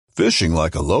Fishing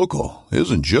like a local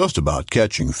isn't just about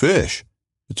catching fish.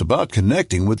 It's about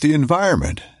connecting with the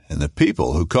environment and the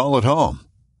people who call it home.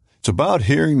 It's about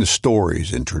hearing the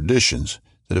stories and traditions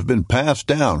that have been passed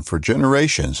down for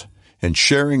generations and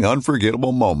sharing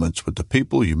unforgettable moments with the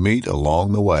people you meet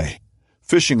along the way.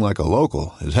 Fishing like a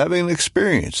local is having an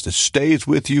experience that stays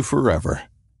with you forever.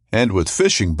 And with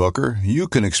Fishing Booker, you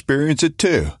can experience it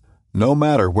too, no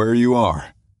matter where you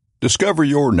are. Discover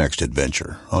your next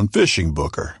adventure on Fishing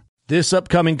Booker. This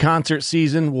upcoming concert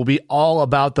season will be all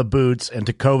about the boots, and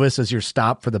Tecovas is your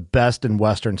stop for the best in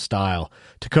Western style.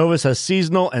 Tecovas has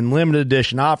seasonal and limited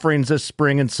edition offerings this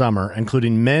spring and summer,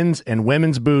 including men's and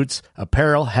women's boots,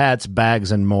 apparel, hats,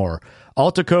 bags, and more.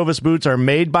 All Tecovas boots are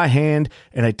made by hand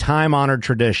in a time-honored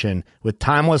tradition with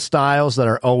timeless styles that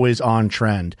are always on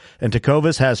trend. And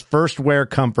Tecovas has first wear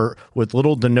comfort with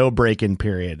little to no break-in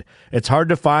period. It's hard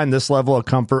to find this level of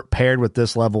comfort paired with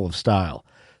this level of style.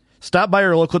 Stop by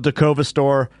your local Tecovas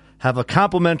store, have a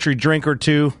complimentary drink or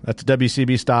two, that's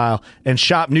WCB style, and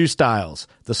shop new styles.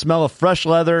 The smell of fresh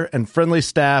leather and friendly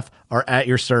staff are at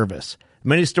your service.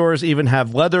 Many stores even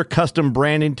have leather custom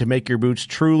branding to make your boots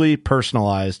truly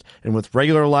personalized. And with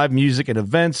regular live music and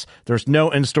events, there's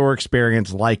no in-store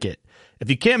experience like it.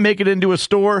 If you can't make it into a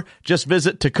store, just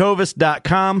visit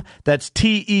tecovas.com. That's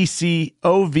TECOVAS.com.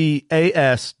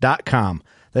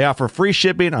 They offer free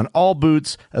shipping on all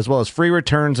boots, as well as free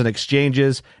returns and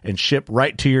exchanges, and ship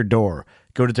right to your door.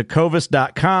 Go to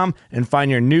tecovas.com and find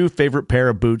your new favorite pair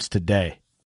of boots today.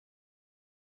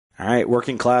 All right,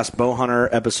 Working Class Bowhunter,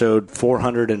 episode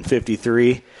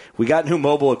 453. We got new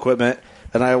mobile equipment,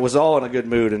 and I was all in a good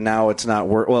mood, and now it's not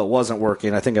it wasn't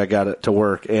working. I think I got it to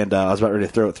work, and I was about ready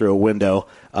to throw it through a window.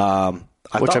 Which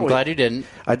I'm glad you didn't.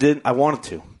 I didn't. I wanted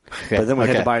to. Okay. But then we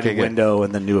had to buy a new window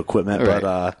and then new equipment. Right.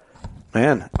 But,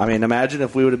 man, I mean, imagine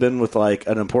if we would have been with, like,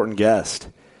 an important guest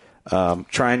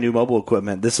trying new mobile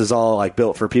equipment. This is all, like,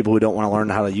 built for people who don't want to learn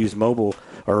how to use mobile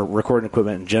or recording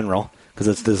equipment in general because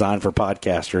it's designed for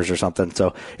podcasters or something.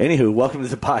 So, anywho, welcome to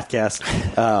the podcast.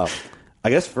 I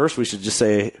guess first we should just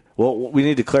say, well, we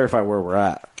need to clarify where we're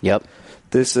at. Yep.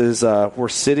 This is, we're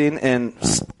sitting in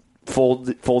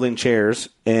folding chairs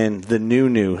in the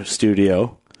new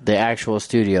studio. The actual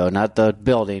studio, not the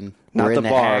building. We're in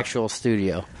the actual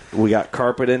studio. We got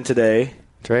carpet in today.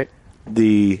 That's right.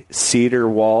 The cedar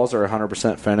walls are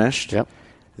 100% finished. Yep.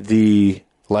 The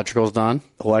electrical's done.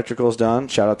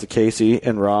 Shout out to Casey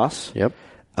and Ross. Yep.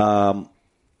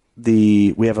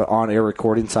 We have an on-air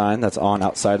recording sign that's on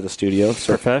outside of the studio.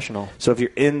 So, professional. So if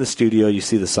you're in the studio, you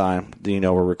see the sign, then you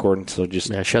know we're recording. So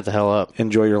just shut the hell up.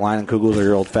 Enjoy your Leinenkugels or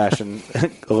your old-fashioned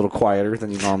a little quieter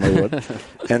than you normally would.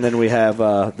 And then we have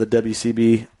the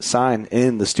WCB sign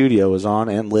in the studio is on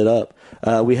and lit up.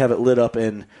 We have it lit up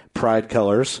in pride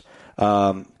colors,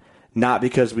 not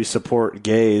because we support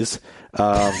gays.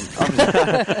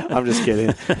 I'm just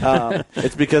kidding.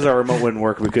 It's because our remote wouldn't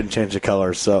work. We couldn't change the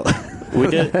colors. So we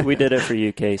did it for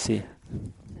you, Casey.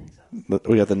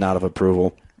 We got the nod of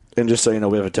approval. And just so you know,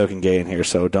 we have a token gay in here,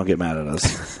 so don't get mad at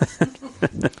us.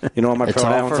 You know what my it's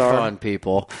pronouns are? It's all for fun,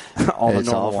 people. It's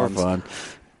all for fun.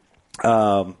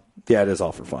 Yeah, it is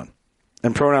all for fun.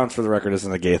 And pronouns, for the record,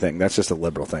 isn't a gay thing. That's just a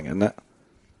liberal thing, isn't it?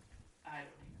 I don't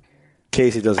even care.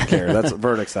 Casey doesn't care. That's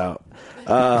verdict's out.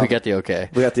 We got the okay.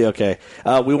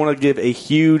 We want to give a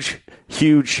huge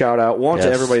shout out,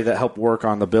 to everybody that helped work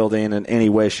on the building in any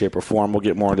way, shape, or form. We'll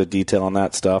get more into detail on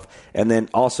that stuff. And then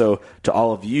also to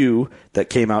all of you that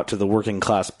came out to the Working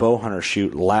Class Bowhunter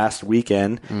shoot last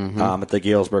weekend at the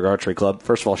Galesburg Archery Club.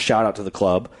 First of all, shout out to the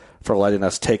club for letting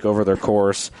us take over their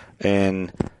course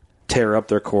and tear up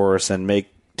their course and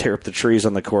tear up the trees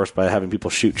on the course by having people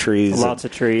shoot trees. Lots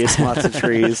of trees.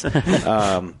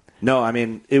 No, I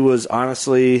mean, it was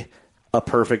honestly a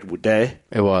perfect day.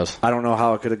 It was. I don't know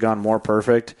how it could have gone more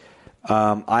perfect.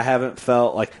 I haven't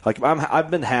felt like I've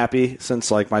been happy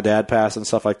since like my dad passed and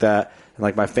stuff like that, and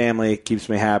like my family keeps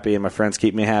me happy and my friends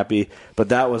keep me happy. But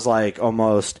that was like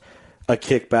almost a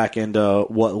kick back into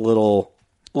what little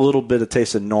bit of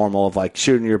taste of normal of like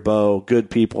shooting your bow.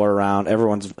 Good people are around.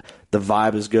 The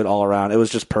vibe is good all around. It was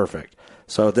just perfect.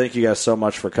 So thank you guys so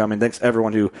much for coming. Thanks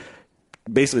everyone who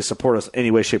basically support us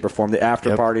any way, shape, or form. The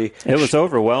after party. It was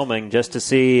overwhelming just to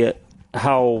see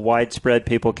how widespread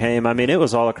people came. I mean, it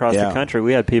was all across the country.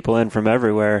 We had people in from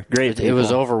everywhere. Great people. It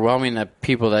was overwhelming that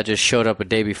people that just showed up a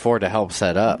day before to help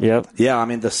set up. Yep. Yeah, I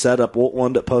mean, the setup, we'll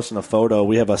end up posting a photo.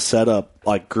 We have a setup,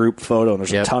 like, group photo, and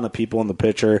there's a ton of people in the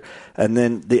picture. And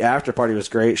then the after party was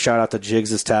great. Shout out to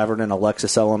Jiggs' Tavern in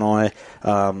Alexis, Illinois.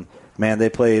 Man, they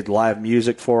played live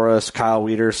music for us. Kyle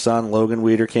Weeder's son, Logan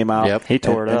Weeder, came out. Yep, he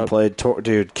tore it up. And played,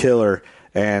 dude, killer.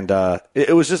 And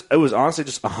it was honestly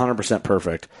just 100%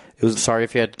 perfect. It was Sorry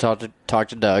if you had to talk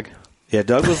to Doug. Yeah,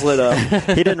 Doug was lit up.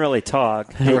 He didn't really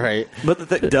talk. Right.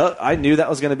 But Doug, I knew that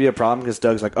was going to be a problem because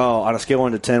Doug's like, oh, on a scale of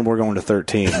 1 to 10, we're going to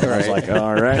 13. And I was like, oh,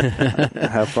 all right,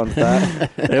 have fun with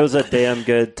that. It was a damn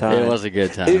good time. It was a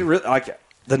good time. It really, like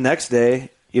the next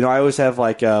day, I always have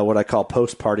like what I call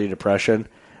post-party depression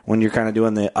when you're kind of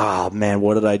doing the, oh, man,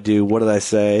 what did I do? What did I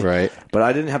say? Right. But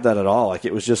I didn't have that at all. Like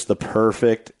it was just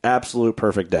the absolute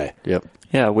perfect day. Yep.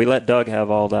 Yeah, we let Doug have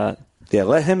all that. Yeah,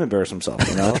 let him embarrass himself.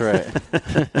 That's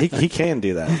right. he can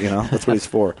do that. That's what he's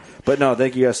for. But no,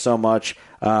 thank you guys so much.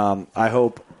 I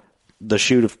hope the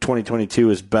shoot of 2022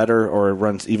 is better or it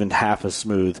runs even half as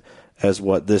smooth as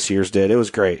what this year's did. It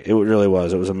was great. It really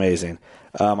was. It was amazing.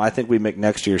 I think we make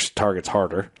next year's targets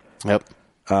harder. Yep.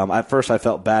 At first, I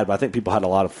felt bad, but I think people had a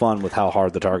lot of fun with how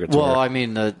hard the targets were. Well, I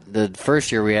mean, the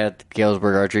first year we had at the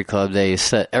Galesburg Archery Club,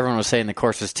 everyone was saying the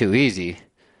course was too easy.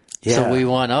 Yeah. So we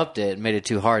one-upped it and made it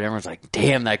too hard. Everyone's like,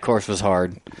 damn, that course was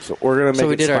hard. So we're going to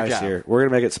make it spicier. We're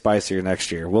going to make it spicier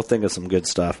next year. We'll think of some good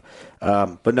stuff.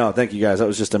 But no, thank you guys. That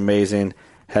was just amazing.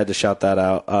 Had to shout that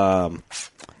out.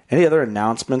 Any other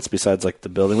announcements besides like the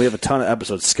building? We have a ton of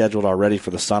episodes scheduled already for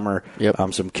the summer. Yep.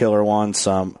 Some killer ones,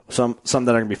 some that are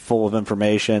going to be full of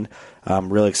information.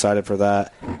 I'm really excited for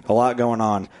that. A lot going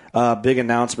on. Big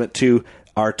announcement too.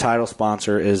 Our title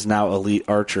sponsor is now Elite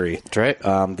Archery. That's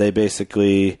right. They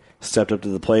basically stepped up to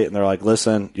the plate and they're like,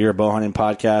 listen, you're a bow hunting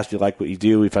podcast. You like what you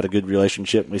do. We've had a good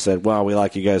relationship. And we said, well, we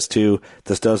like you guys too.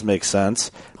 This does make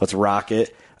sense. Let's rock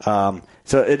it.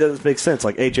 So it does make sense.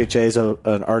 Like HHA is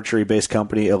an archery-based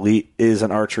company. Elite is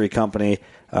an archery company.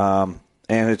 And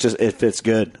it fits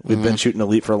good. We've been shooting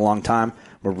Elite for a long time.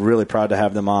 We're really proud to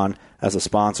have them on as a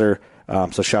sponsor.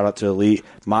 So shout out to Elite.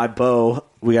 My bow,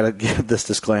 we got to give this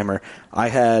disclaimer.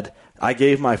 I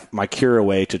gave my cure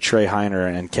away to Trey Heiner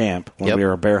and camp when we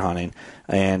were bear hunting,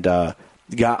 and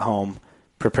got home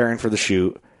preparing for the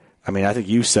shoot. I mean, I think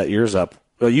you set yours up.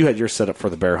 Well, you had yours set up for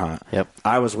the bear hunt. Yep.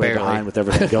 I was way behind with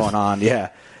everything going on.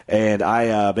 Yeah, and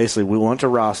I we went to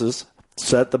Ross's,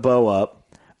 set the bow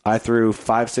up. I threw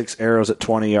 5-6 arrows at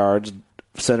 20 yards,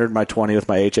 centered my 20 with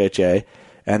my HHA,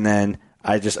 and then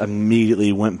I just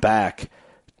immediately went back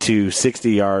to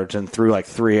 60 yards and threw like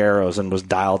 3 arrows and was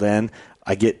dialed in.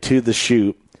 I get to the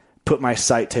shoot, put my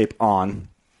sight tape on,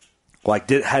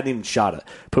 hadn't even shot it.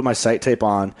 Put my sight tape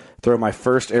on, throw my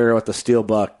first arrow at the steel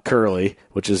buck curly,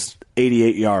 which is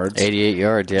 88 yards. 88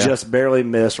 yards, yeah. Just barely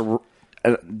missed.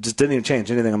 Just didn't even change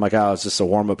anything. I'm like, oh, it's just a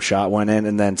warm-up shot. Went in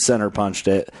and then center punched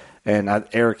it. And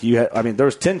Eric, there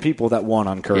was 10 people that won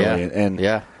on curly. Yeah. And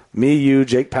yeah. Me, you,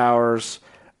 Jake Powers,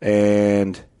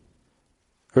 and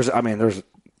there's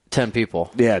 10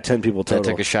 people. Yeah, 10 people total. That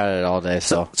took a shot at it all day.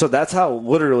 So that's how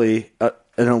literally an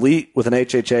Elite with an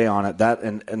HHA on it, that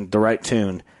and the right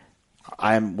tune,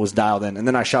 I was dialed in. And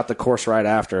then I shot the course right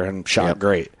after and shot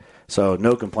great. So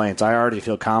no complaints. I already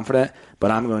feel confident,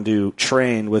 but I'm going to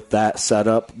train with that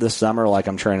setup this summer like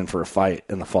I'm training for a fight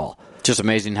in the fall. Just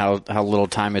amazing how little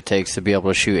time it takes to be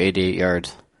able to shoot 88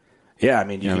 yards. Yeah, I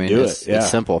mean, you can do it. Yeah. It's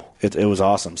simple. It was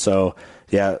awesome. So,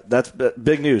 yeah, that's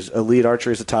big news. Elite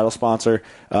Archery is a title sponsor.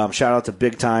 Shout out to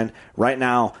Big Time. Right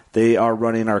now, they are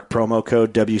running our promo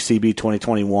code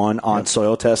WCB2021 on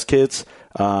soil test kits.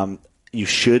 You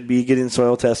should be getting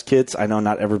soil test kits. I know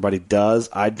not everybody does.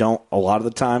 I don't a lot of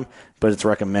the time, but it's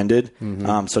recommended.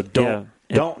 Mm-hmm. So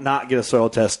don't not get a soil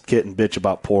test kit and bitch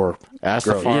about poor Ask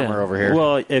the farmer over here.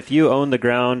 Well, if you own the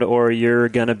ground or you're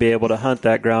going to be able to hunt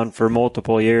that ground for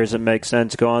multiple years, it makes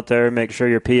sense. Go out there, make sure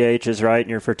your pH is right and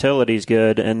your fertility is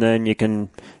good, and then you can,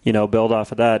 build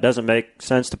off of that. It doesn't make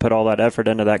sense to put all that effort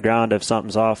into that ground if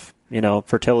something's off,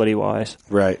 fertility-wise.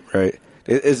 Right.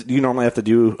 Do you normally have to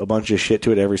do a bunch of shit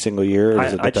to it every single year? Or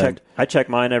does it depend? I check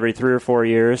mine every 3 or 4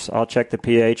 years. I'll check the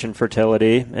pH and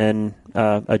fertility and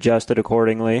adjust it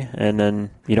accordingly, and then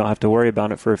you don't have to worry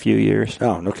about it for a few years.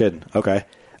 Oh, no kidding. Okay.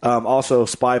 Also,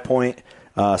 SPY Point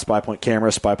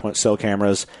cameras, SPY Point cell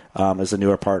cameras is a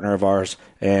newer partner of ours,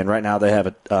 and right now they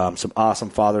have some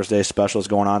awesome Father's Day specials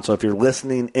going on. So if you're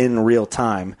listening in real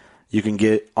time, you can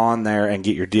get on there and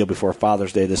get your deal before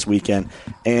Father's Day this weekend.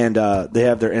 And they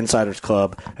have their Insiders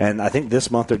Club. And I think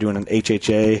this month they're doing an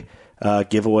HHA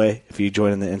giveaway if you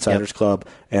join in the Insiders Club.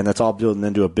 and that's all building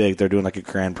into a big. They're doing like a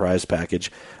grand prize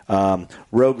package.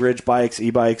 Rogue Ridge bikes,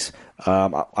 e-bikes.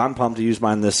 I'm pumped to use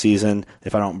mine this season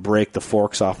if I don't break the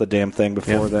forks off the damn thing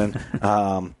before then.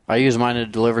 I used mine to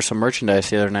deliver some merchandise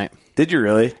the other night. Did you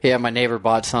really? Yeah, my neighbor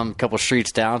bought some a couple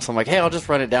streets down, so I'm like, hey, I'll just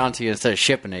run it down to you instead of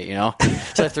shipping it,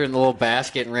 So I threw it in the little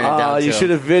basket and ran it down to you him. should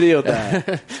have videoed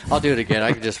that. I'll do it again.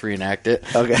 I can just reenact it.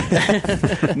 Okay.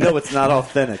 No, it's not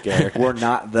authentic, Eric. We're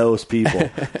not those people.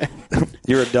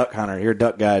 You're a duck hunter. You're a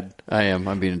duck guide. I am.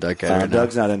 I'm being a duck guy right now.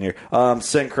 Doug's not in here.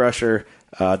 Scent Crusher.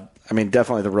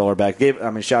 Definitely the roller bag.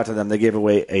 Shout out to them. They gave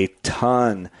away a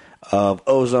ton of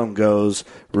Ozone Goes,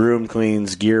 room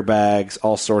cleans, gear bags,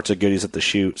 all sorts of goodies at the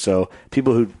shoot. So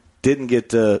people who didn't get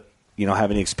to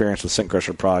have any experience with Scent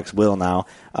Crusher products will now.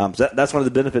 So that's one of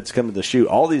the benefits coming to the shoot.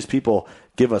 All these people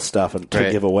give us stuff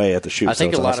to give away at the shoot. I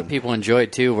think so a lot of people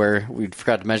enjoyed too. Where we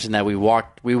forgot to mention that we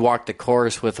walked the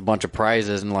course with a bunch of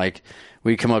prizes, and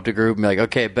we'd come up to group and be like,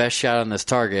 okay, best shot on this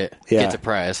target gets a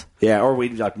prize. Yeah, or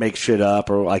we'd make shit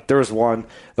up, or there was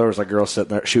a girl sitting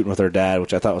there shooting with her dad,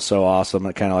 which I thought was so awesome.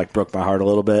 It kind of broke my heart a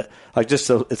little bit. It's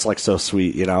so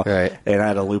sweet, Right. And I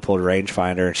had a loophole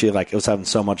rangefinder, and she was having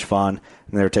so much fun,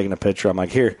 and they were taking a picture. I'm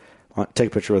like, here, take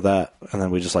a picture with that, and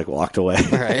then we just walked away.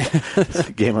 Right.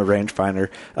 Gave him a rangefinder.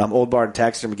 Old Barn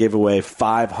Taxidermy gave away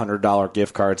 $500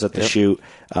 gift cards at the shoot.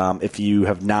 If you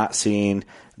have not seen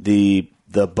the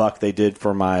buck they did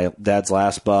for my dad's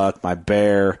last buck, my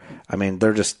bear,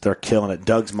 they're killing it.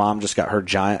 Doug's mom just got her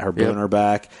giant, her booner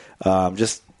back.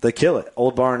 They kill it.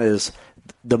 Old Barn is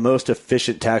the most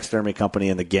efficient taxidermy company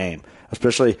in the game,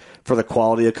 especially for the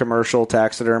quality of commercial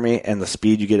taxidermy and the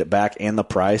speed you get it back and the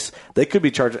price. They could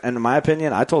be charging, and in my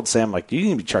opinion, I told Sam, you need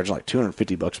to be charging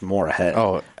 $250 more a head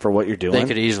for what you're doing. They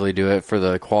could easily do it for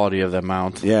the quality of the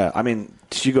mount. Yeah,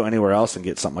 you go anywhere else and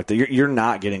get something like that, you're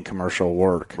not getting commercial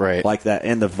work like that,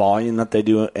 and the volume that they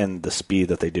do it and the speed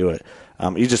that they do it.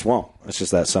 You just won't. It's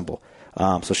just that simple.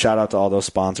 So shout out to all those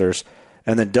sponsors.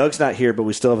 And then Doug's not here, but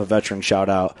we still have a veteran shout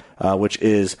out, which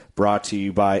is brought to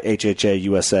you by HHA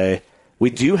USA. We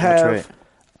do have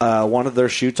one of their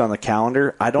shoots on the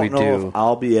calendar. I don't know if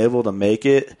I'll be able to make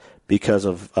it because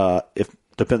of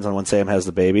depends on when Sam has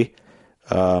the baby.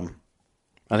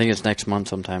 I think it's next month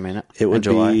sometime, ain't it? It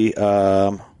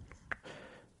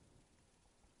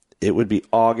would be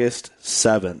August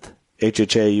 7th.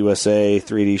 HHA USA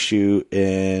 3D shoot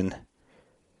in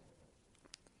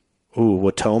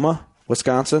Watoma,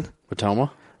 Wisconsin.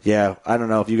 Watoma? Yeah, I don't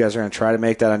know if you guys are going to try to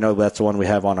make that. I know that's the one we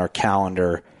have on our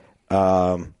calendar.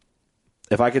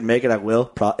 If I could make it, I will.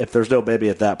 If there's no baby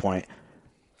at that point,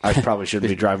 I probably shouldn't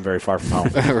be driving very far from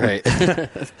home. Right.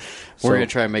 We're going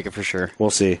to try and make it for sure.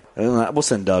 We'll see. We'll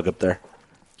send Doug up there.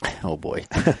 Oh, boy.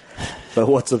 But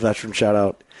what's the veteran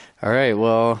shout-out? All right,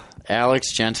 well,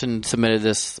 Alex Jensen submitted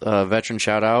this veteran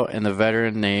shout-out, and the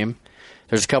veteran name,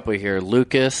 there's a couple here.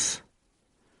 Lucas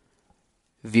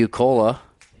Vucola.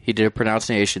 He did a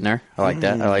pronunciation there. I like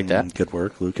that. Good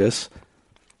work, Lucas.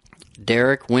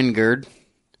 Derek Wingard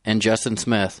and Justin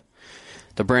Smith.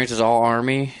 The branch is all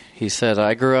Army. He said,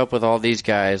 I grew up with all these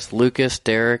guys. Lucas,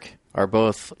 Derek are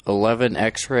both 11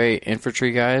 X-ray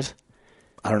infantry guys.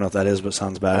 I don't know what that is, but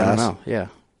sounds badass. I don't know, yeah.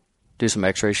 Do some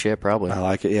X-ray shit, probably. I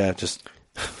like it, yeah. Just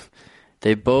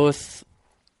They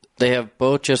have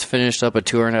both just finished up a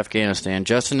tour in Afghanistan.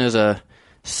 Justin is a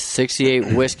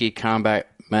 68 Whiskey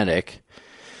combat medic.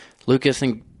 Lucas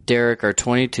and Derek are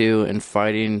 22 and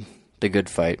fighting the good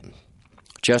fight.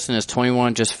 Justin is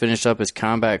 21, just finished up his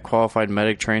combat qualified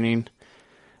medic training.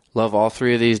 Love all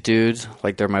three of these dudes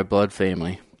like they're my blood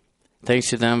family. Thanks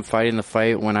to them fighting the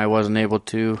fight when I wasn't able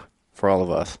to, for all of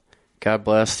us. God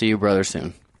bless. See you, brother,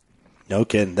 soon. no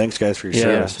kidding. Thanks, guys, for your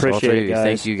service. Appreciate it, guys.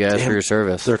 Thank you guys for your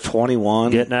service. They're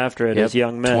 21 Getting after it as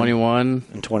young men. 21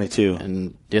 and 22.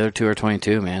 and the other two are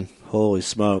 22, man. Holy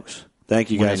smokes. Thank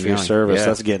you When guys I'm for your young. service. Yeah.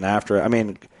 That's getting after it.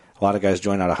 A lot of guys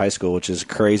join out of high school, which is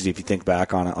crazy if you think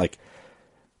back on it.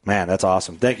 Man, that's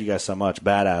awesome. Thank you guys so much.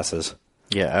 Badasses.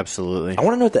 Yeah, absolutely. I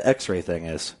want to know what the X-ray thing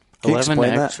is. Can you 11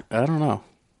 explain X. that? I don't know.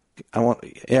 Reach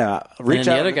And out.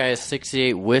 the other guy is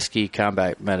 68 Whiskey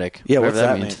combat medic. Yeah, what's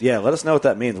whatever that mean? Yeah, let us know what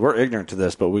that means. We're ignorant to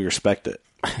this, but we respect it.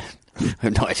 I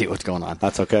have no idea what's going on.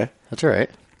 That's okay. That's all right.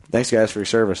 Thanks, guys, for your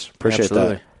service. Appreciate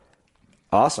Absolutely. that.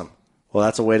 Awesome. Well,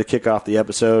 that's a way to kick off the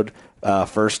episode.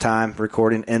 First time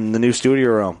recording in the new studio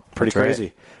room. Pretty That's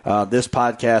crazy. This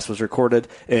podcast was recorded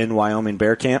in Wyoming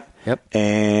Bear Camp. Yep.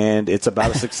 And it's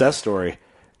about a success story,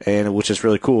 and which is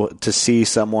really cool to see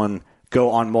someone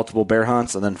go on multiple bear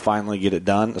hunts and then finally get it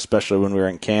done, especially when we were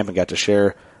in camp and got to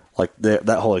share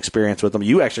that whole experience with them.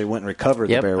 You actually went and recovered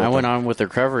the bear with I them. went on with the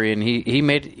recovery, and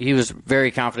he was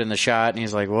very confident in the shot, and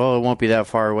he's like, well, it won't be that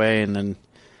far away, and then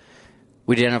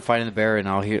we did end up finding the bear, and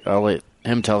I'll let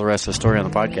him tell the rest of the story on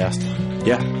the podcast.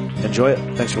 Yeah, enjoy it.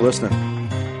 Thanks for listening.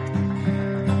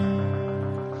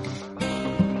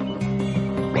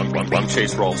 I'm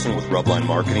Chase Rolfson with Rubline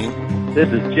Marketing. This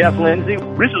is Jeff Lindsay.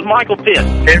 This is Michael Pitt.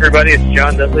 Hey, everybody, it's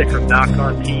John Dudley from Knock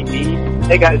on TV.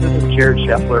 Hey, guys, this is Jared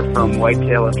Scheffler from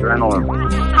Whitetail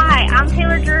Adrenaline. Hi, I'm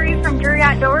Taylor Drury from Drury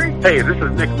Outdoors. Hey, this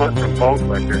is Nick Mutt from Bone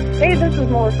Collector. Hey, this is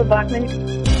Melissa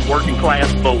Buckman. Working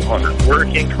Class Bow Hunter.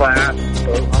 Working Class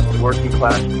Bow Hunter. Working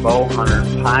Class Bow Hunter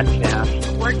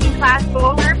Podcast. Working Class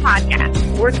Bow Hunter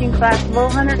Podcast. Working Class Bow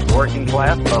Hunter. Working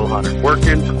Class Bow Hunter.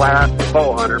 Working Class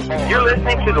Bow Hunter. You're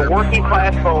listening to the Working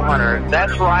Class Bow Hunter.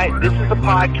 That's right. This is a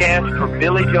podcast for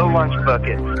Billy Joe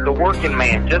Lunchbucket, the working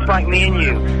man, just like me and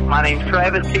you. My name's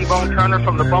Travis T-Bone Turner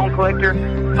from the Bone Collector.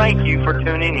 Thank you for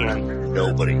tuning in.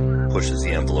 Nobody pushes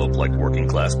the envelope like Working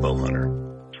Class Bow Hunter.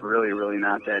 It's really, really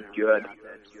not that good.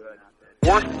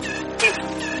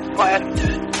 Working Class.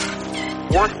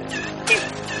 Working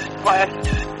Class.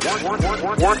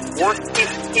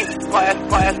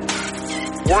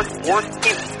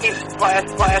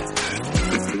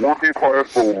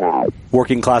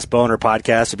 Working Class Boner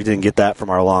Podcast, if you didn't get that from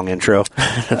our long intro.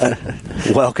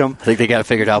 Welcome. I think they got it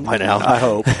figured out by now. I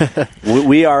hope.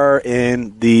 We are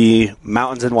in the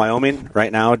mountains in Wyoming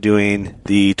right now doing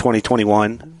the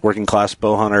 2021 Working Class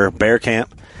Bow Hunter Bear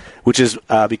Camp, which has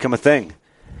become a thing,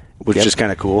 which is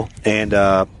kind of cool.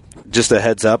 And just a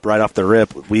heads up right off the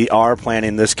rip, we are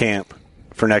planning this camp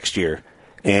for next year,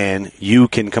 and you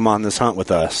can come on this hunt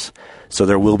with us. So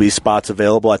there will be spots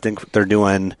available. I think they're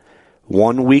doing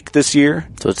 1 week this year.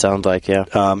 So it sounds like, yeah.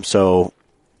 So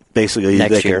basically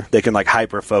Next year. they can like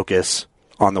hyper focus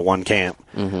on the one camp.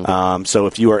 Mm-hmm. So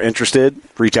if you are interested,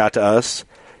 reach out to us.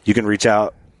 You can reach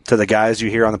out to the guys you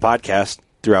hear on the podcast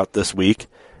throughout this week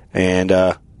and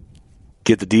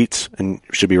get the deets, and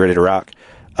should be ready to rock.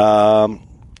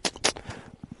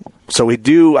 So we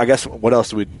do, I guess, what else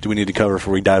do we need to cover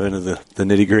before we dive into the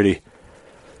nitty gritty?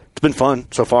 It's been fun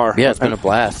so far. Yeah, it's been a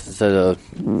blast.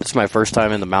 It's my first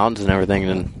time in the mountains and everything,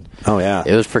 and oh yeah,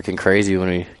 it was freaking crazy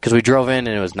because we drove in and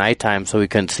it was nighttime, so we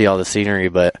couldn't see all the scenery.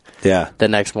 But yeah, the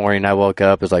next morning I woke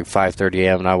up, it was like 5:30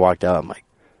 a.m. and I walked out. I'm like,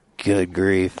 good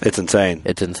grief, it's insane.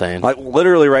 It's insane. Like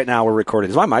literally right now we're recording.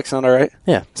 Does my mic sound all right?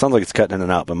 Yeah, sounds like it's cutting in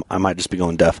and out, but I might just be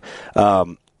going deaf.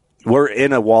 We're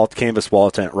in a canvas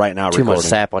wall tent right now. Too recording. much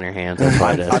sap on your hands. That's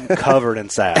why it is. I'm covered in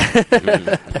sap.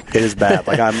 It is bad.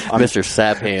 Like I'm Mr.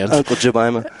 Sap Hands, Uncle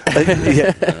Jemima.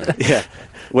 yeah.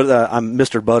 I'm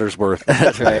Mr. Buttersworth.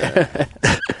 That's right.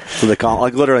 So they call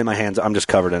like literally my hands. I'm just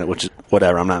covered in it, which is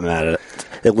whatever. I'm not mad at it.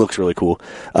 It looks really cool.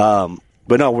 But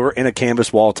no, we're in a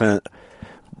canvas wall tent.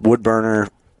 Wood burner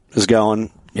is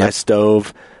going. Yep. Nice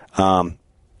stove.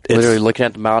 Literally looking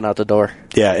at the mountain out the door.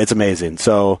 Yeah, it's amazing.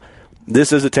 So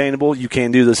this is attainable. You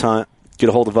can do this hunt. Get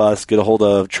a hold of us. Get a hold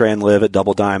of Trey and Liv at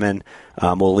Double Diamond.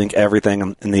 We'll link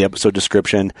everything in the episode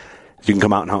description. You can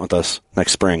come out and hunt with us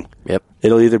next spring. Yep.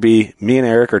 It'll either be me and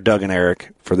Eric or Doug and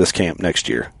Eric for this camp next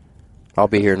year. I'll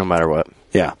be here no matter what.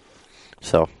 Yeah.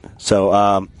 So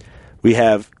we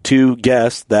have two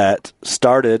guests that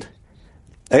started,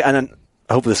 and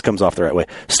I hope this comes off the right way,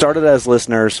 started as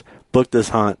listeners, booked this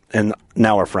hunt, and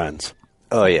now are friends.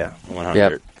 Oh, yeah. 100.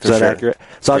 Yep. Is that accurate?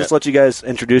 So I'll just let you guys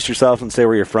introduce yourself and say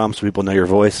where you're from so people know your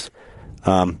voice.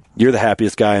 You're the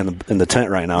happiest guy in the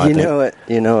tent right now, I think.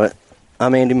 You know it.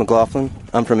 I'm Andy McLaughlin.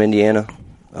 I'm from Indiana.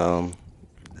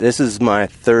 This is my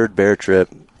third bear trip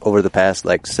over the past,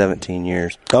 17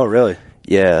 years. Oh, really?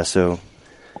 Yeah, so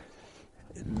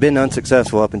been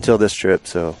unsuccessful up until this trip,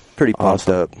 so pretty pumped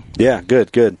up. Yeah,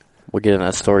 good. we'll get in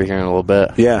that story here in a little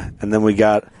bit. Yeah, and then we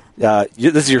got, this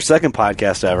is your second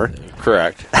podcast ever.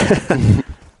 Correct.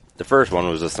 The first one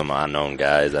was just some unknown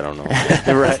guys. I don't know.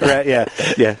 right,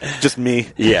 yeah, just me.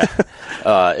 Yeah.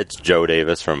 It's Joe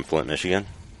Davis from Flint, Michigan.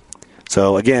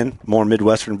 So, again, more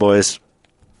Midwestern boys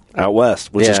out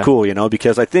west, which is cool,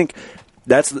 because I think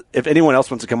that's, if anyone else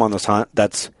wants to come on this hunt,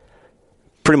 that's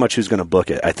pretty much who's going to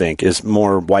book it, I think, is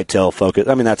more whitetail focused.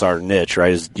 I mean, that's our niche,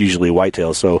 right, is usually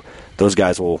whitetail, so those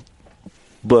guys will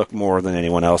book more than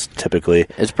anyone else typically.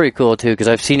 It's pretty cool too because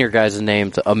I've seen your guys'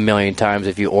 names a million times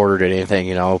if you ordered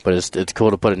anything, but it's cool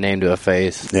to put a name to a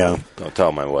face. Yeah. Don't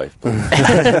tell my wife.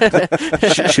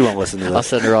 she won't listen to that. I'll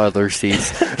send her all the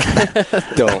receipts.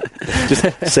 Don't. Just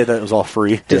say that it was all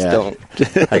free. Just don't.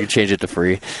 I can change it to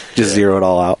free. Just zero it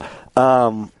all out.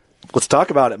 Let's talk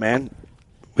about it, man.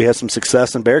 We had some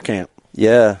success in bear camp.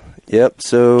 Yeah. Yep.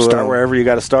 So start wherever you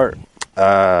got to start.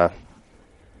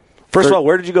 First of all,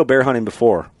 where did you go bear hunting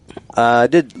before? I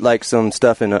did some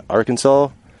stuff in Arkansas.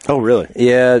 Oh, really?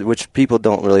 Yeah, which people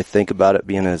don't really think about it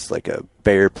being as a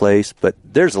bear place, but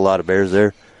there's a lot of bears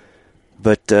there.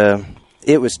 But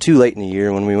it was too late in the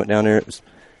year when we went down there. It was,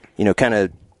 kind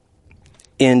of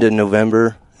end of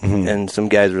November, and some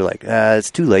guys were like, it's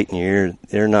too late in the year.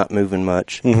 They're not moving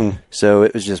much. So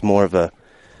it was just more of a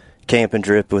camping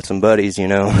trip with some buddies,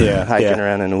 hiking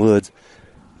around in the woods.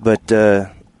 But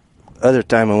other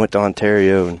time I went to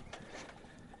Ontario, and,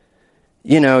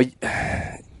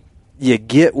 you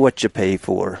get what you pay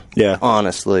for. Yeah.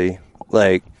 Honestly.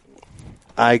 Like,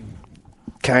 I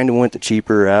kind of went the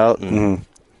cheaper route and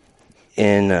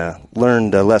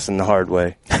learned a lesson the hard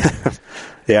way.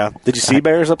 Yeah. Did you see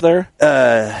bears up there?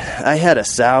 I had a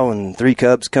sow and 3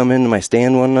 cubs come into my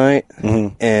stand one night,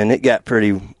 and it got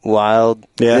pretty wild.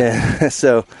 Yeah.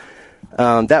 So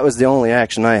that was the only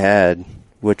action I had,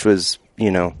 which was,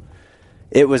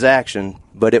 it was action,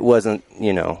 but it wasn't,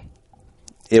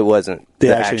 it wasn't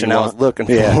the action I was looking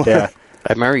for. Yeah.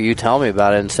 I remember you telling me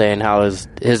about it and saying how his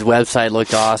website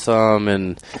looked awesome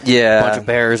and a bunch of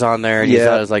bears on there, and you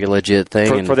thought it was like a legit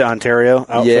thing. For the Ontario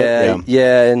outfit?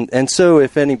 Yeah. And so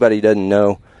if anybody doesn't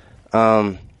know,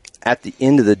 at the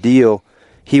end of the deal,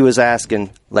 he was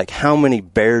asking, like, how many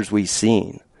bears we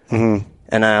seen. And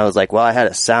I was like, well, I had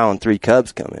a sow and 3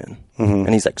 cubs come in.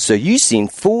 And he's like, so you seen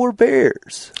 4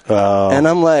 bears? And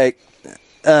I'm like,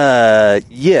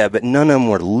 yeah, but none of them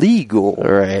were legal.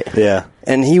 Right. Yeah.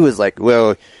 And he was like,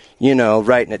 well,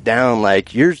 writing it down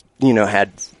like yours,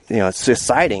 had,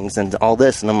 sightings and all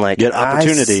this. And I'm like, get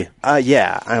opportunity.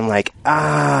 Yeah. I'm like,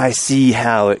 I see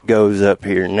how it goes up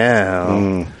here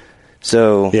now.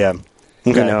 So, yeah.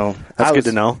 Okay. That's good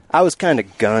to know. I was kind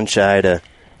of gun shy to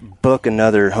book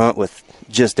another hunt with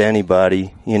just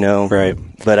anybody, Right.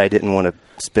 But I didn't want to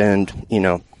spend,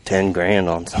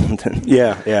 $10,000 on something.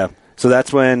 Yeah. So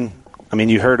that's when,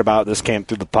 you heard about this camp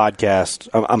through the podcast,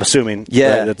 I'm assuming.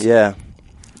 Yeah, right? yeah.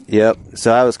 Yep.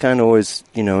 So I was kind of always,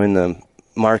 in the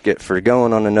market for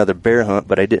going on another bear hunt,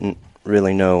 but I didn't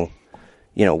really know,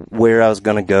 where I was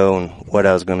going to go and what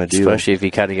I was going to do. Especially if you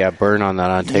kind of got burned on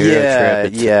that Ontario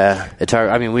trip. It's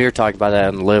hard. We were talking about that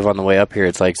and Live on the way up here.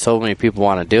 It's like so many people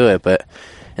want to do it,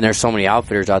 and there's so many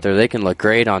outfitters out there. They can look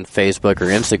great on Facebook or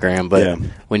Instagram, but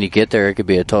when you get there, it could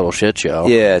be a total shit show.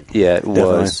 Yeah, it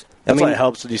was. That's why it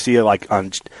helps when you see it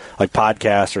on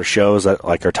podcasts or shows that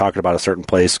are talking about a certain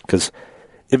place, because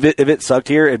if it sucked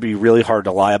here, it'd be really hard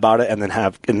to lie about it and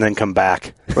then come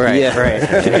back. Right. You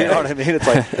know what I mean? It's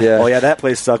like, that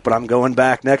place sucked, but I'm going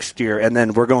back next year, and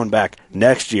then we're going back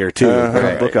next year too.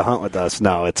 Book a hunt with us.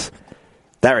 No, it's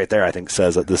that right there. I think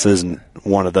says that this isn't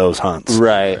one of those hunts.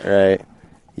 Right.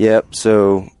 Yep.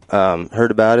 So heard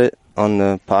about it on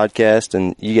the podcast,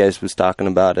 and you guys was talking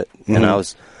about it, and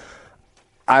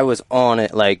I was on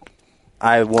it, like,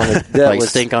 I wanted... That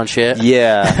stink on shit?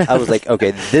 Yeah. I was like,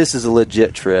 okay, this is a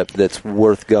legit trip that's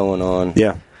worth going on.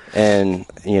 Yeah. And,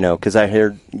 because I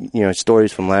heard,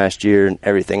 stories from last year, and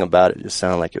everything about it just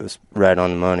sounded like it was right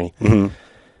on the money.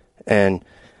 And,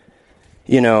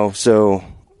 so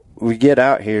we get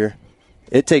out here.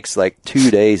 It takes,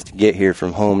 2 days to get here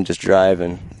from home just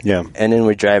driving. Yeah. And then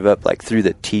we drive up, through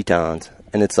the Tetons,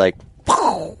 and it's like...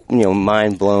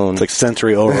 mind blown. It's like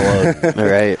sensory overload.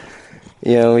 Right.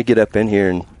 We get up in here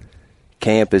and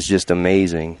camp is just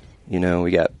amazing.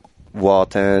 We got wall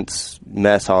tents,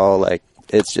 mess hall,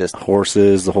 it's just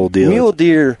horses, the whole deal. Mule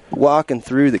deer walking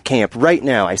through the camp right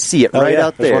now. I see it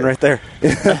out there. There's one right there.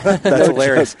 That's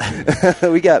hilarious.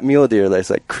 We got mule deer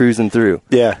that's cruising through.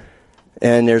 Yeah.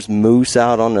 And there's moose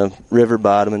out on the river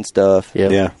bottom and stuff.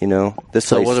 Yep. Yeah.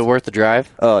 So was it worth the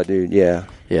drive? Oh, dude, yeah.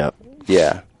 Yeah.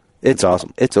 Yeah. It's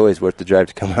awesome. It's always worth the drive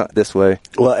to come out this way.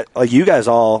 Well, you guys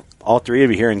all 3 of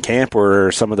you here in camp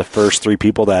were some of the first 3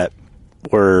 people that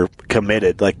were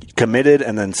committed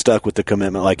and then stuck with the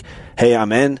commitment. Hey,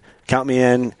 I'm in, count me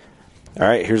in. All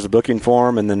right, here's the booking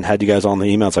form, and then had you guys on the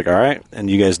email. It's all right, and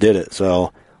you guys did it.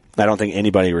 So I don't think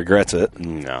anybody regrets it.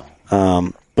 No.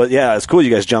 But yeah, it's cool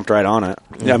you guys jumped right on it.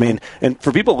 And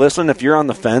for people listening, if you're on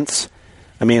the fence,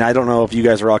 I don't know if you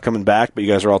guys are all coming back, but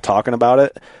you guys are all talking about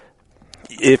it.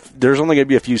 If there's only going to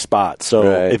be a few spots, so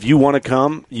if you want to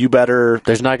come, you better.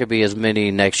 There's not going to be as many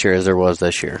next year as there was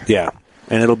this year. Yeah,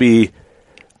 and it'll be,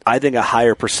 I think, a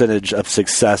higher percentage of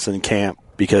success in camp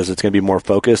because it's going to be more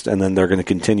focused, and then they're going to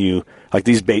continue.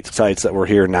 These bait sites that we're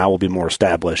here now will be more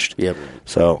established. Yep.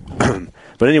 So,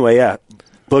 but anyway, yeah,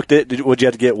 booked it. Would you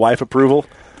have to get wife approval?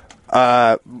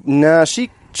 No, she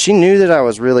knew that I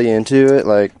was really into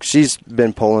it. She's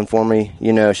been pulling for me.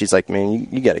 She's like, man,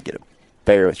 you got to get a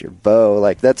bear with your bow.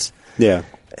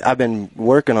 I've been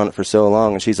working on it for so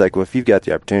long, and she's like, well, if you've got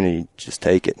the opportunity, just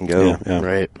take it and go. Yeah.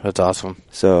 Right. That's awesome.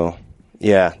 So,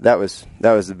 yeah, that was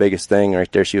the biggest thing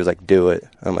right there. She was like, do it.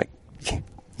 I'm like,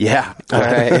 Yeah. All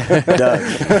right. Done.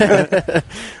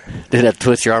 Did have to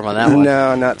twist your arm on that one?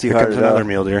 No, not too Here hard comes at all. another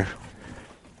mule deer.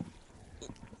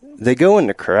 They go in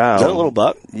the crowd. Is that a little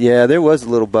buck? Yeah, there was a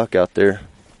little buck out there.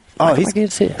 Oh,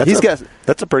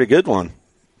 That's a pretty good one,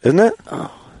 isn't it?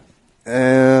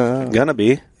 Gonna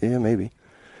be. Yeah, maybe.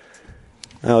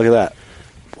 Oh, look at that.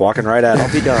 Walking right at it.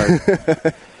 I'll be darned.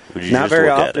 Not very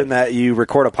often that you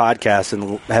record a podcast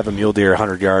and have a mule deer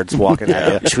 100 yards walking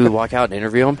at you. Should we walk out and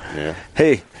interview him? Yeah.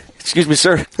 Hey, excuse me,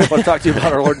 sir. I want to talk to you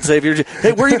about our Lord and Savior.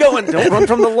 Hey, where are you going? Don't run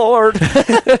from the Lord.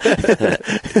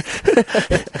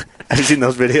 Have you seen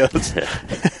those videos?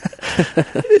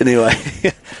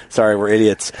 Anyway, sorry, we're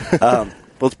idiots.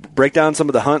 Let's break down some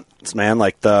of the hunts, man.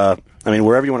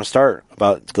 Wherever you want to start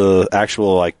about the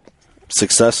actual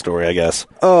success story, I guess.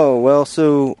 Oh, well,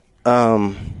 so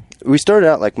we started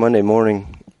out Monday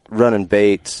morning running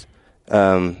baits,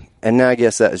 and now I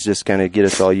guess that was just kind of get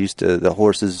us all used to the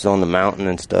horses on the mountain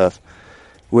and stuff,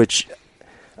 which,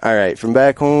 all right, from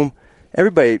back home,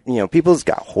 everybody, people's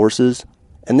got horses,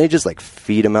 and they just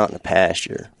feed them out in the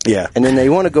pasture. Yeah. And then they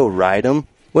want to go ride them.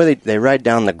 Well, they ride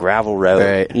down the gravel road,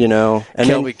 right. And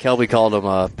Kelby called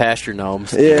them pasture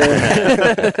gnomes.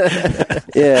 Yeah.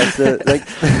 Yeah, so,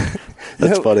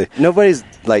 that's funny. Nobody's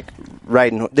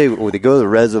riding. They go to the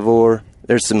reservoir.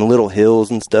 There's some little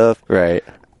hills and stuff. Right.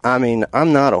 I mean,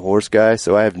 I'm not a horse guy,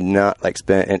 so I have not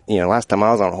spent. Last time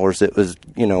I was on a horse, it was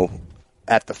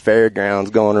at the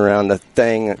fairgrounds going around the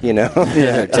thing.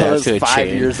 Yeah, I was 5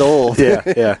 years old.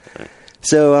 Yeah.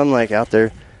 So I'm out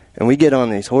there, and we get on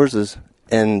these horses,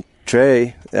 and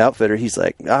Trey, the outfitter, he's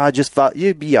like, I just thought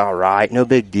you'd be all right, no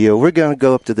big deal. We're gonna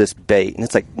go up to this bait, and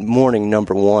it's morning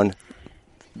number one,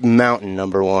 mountain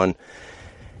number one,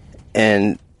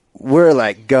 and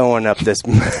we're going up this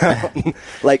mountain,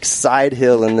 side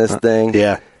hill in this thing.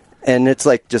 Yeah. And it's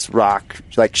just rock,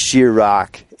 sheer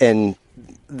rock. And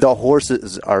the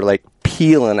horses are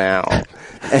peeling out.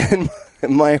 And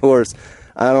my horse,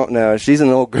 I don't know, she's an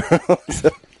old girl.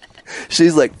 So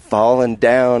she's falling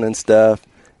down and stuff.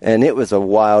 And it was a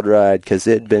wild ride because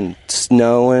it had been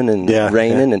snowing and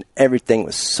raining and everything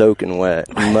was soaking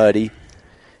wet, muddy.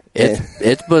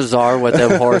 It's bizarre what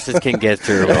them horses can get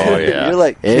through. Oh, yeah.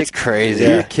 You're it's crazy.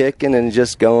 You're kicking and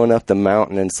just going up the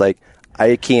mountain, and it's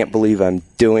I can't believe I'm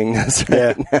doing this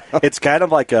right now. It's kind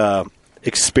of like a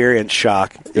experience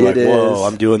shock. You're whoa,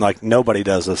 I'm doing nobody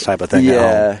does this type of thing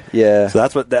at home. Yeah. So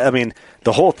that's what, the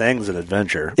whole thing's an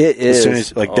adventure. It is. As soon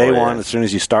as, day one, as soon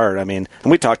as you start, and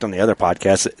we talked on the other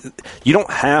podcast, you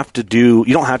don't have to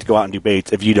go out and do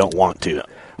baits if you don't want to.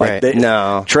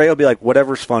 No. Trey will be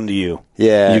whatever's fun to you,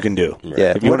 you can do.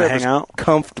 Yeah. If you want to hang out,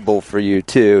 comfortable for you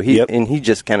too. And he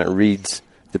just kind of reads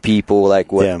the people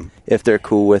if they're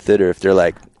cool with it or if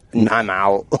they're I'm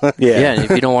out. Yeah, and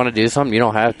if you don't want to do something, you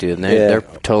don't have to, and they're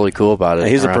totally cool about it.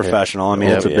 He's a professional.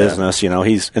 It's a business,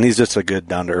 he's just a good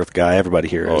down to earth guy. Everybody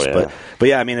here is, but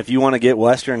yeah, if you want to get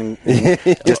Western,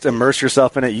 and just immerse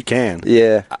yourself in it, you can.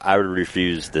 Yeah, I would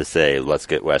refuse to say let's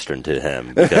get Western to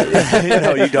him because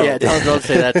no, you don't. Yeah, don't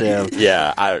say that to him.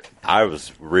 Yeah, I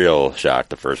was real shocked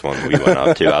the first one we went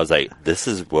up to. I was like, this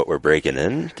is what we're breaking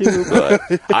into, but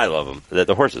I love them.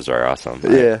 The horses are awesome.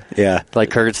 Yeah.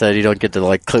 Like Kurt said, you don't get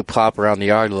to clip clop around the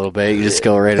yard a little bit. You just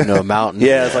go right into a mountain.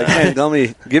 Yeah, it's man, let me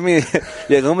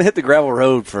hit the gravel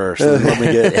road first. And let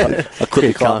me get a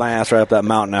quick clop my ass right up that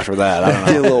mountain after that. I don't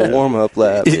know. Do a little warm up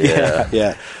lap.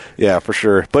 Yeah, for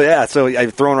sure. But yeah, so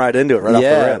I've thrown right into it off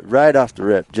the rip. Right off the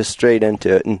rip, just straight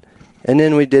into it, and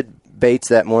then we did baits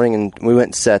that morning, and we went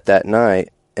and set that night,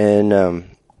 and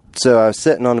so I was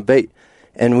sitting on a bait,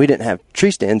 and we didn't have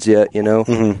tree stands yet,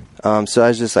 Mm-hmm. So I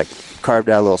was just carved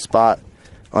out a little spot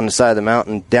on the side of the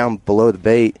mountain down below the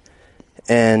bait,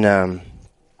 and I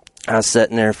was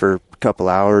sitting there for a couple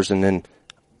hours, and then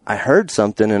I heard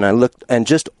something, and I looked, and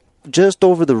just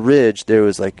over the ridge there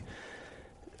was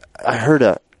I heard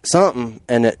something,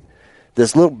 and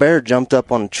this little bear jumped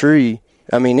up on a tree.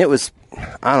 It was,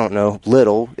 I don't know,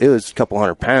 little. It was a couple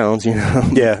 100 pounds,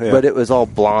 Yeah. But it was all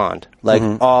blonde,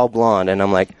 all blonde, and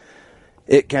I'm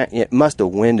it must have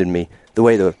winded me the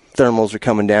way the thermals are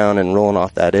coming down and rolling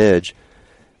off that edge.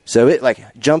 So it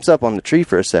jumps up on the tree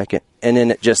for a second, and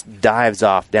then it just dives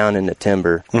off down in the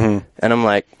timber. Mm-hmm. And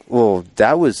I'm well,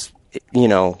 that was,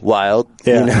 wild.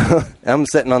 Yeah. I'm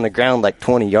sitting on the ground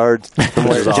 20 yards from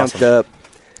where it jumped up.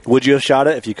 Would you have shot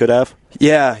it if you could have?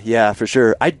 Yeah, for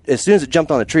sure. As soon as it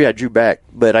jumped on the tree, I drew back,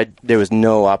 but there was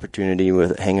no opportunity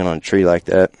with it hanging on a tree like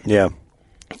that. Yeah.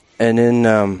 And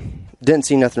then didn't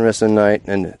see nothing the rest of the night.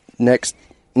 And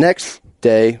next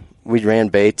day, we ran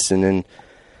baits, and then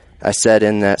I sat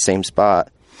in that same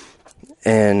spot.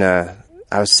 And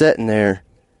I was sitting there,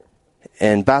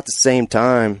 And about the same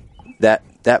time, that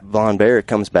blonde bear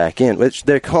comes back in, which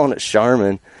they're calling it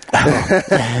Charmin.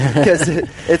 Because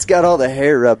it's got all the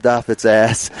hair rubbed off its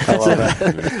ass. I love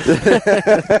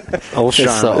that. Old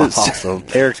Charmin. So awesome.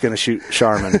 Eric's going to shoot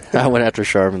Charmin. I went after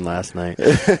Charmin last night.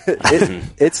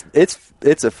 It's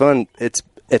a fun.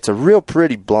 It's a real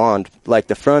pretty blonde. Like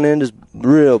the front end is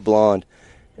real blonde,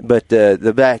 but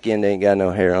the back end ain't got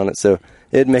no hair on it, so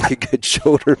it'd make a good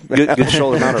shoulder mount. Good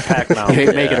shoulder mount or pack mount. You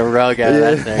ain't making a rug out of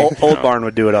that thing. Old Barn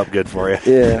would do it up good for you.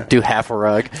 Yeah. Do half a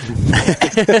rug.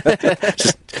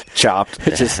 Just chopped.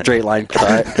 Just straight line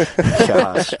cut.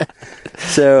 Gosh.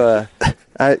 So,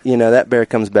 that bear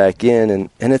comes back in,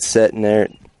 and it's sitting there,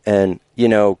 and,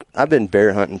 I've been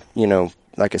bear hunting,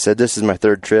 like I said, this is my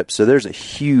third trip, so there's a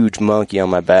huge monkey on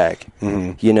my back.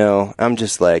 Mm-hmm. I'm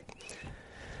just like,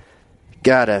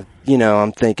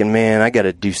 I'm thinking, man, I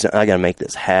gotta do something, I gotta make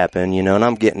this happen, and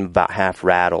I'm getting about half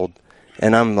rattled,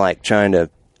 and I'm like trying to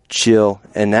chill,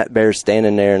 and that bear's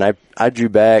standing there, and I drew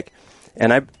back,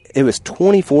 and it was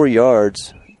 24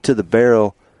 yards to the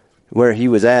barrel where he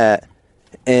was at,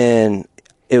 and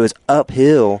it was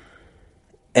uphill,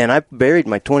 and I buried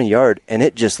my 20 yard, and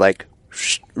it just like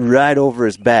right over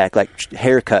his back, like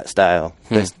haircut style.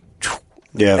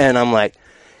 Yeah. And I'm like,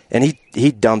 and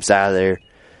he dumps out of there.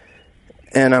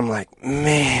 And I'm like,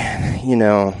 man,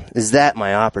 is that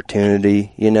my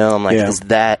opportunity? I'm like, is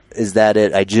that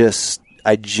it? I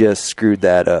just screwed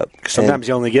that up. Sometimes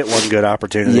you only get one good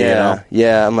opportunity. Yeah.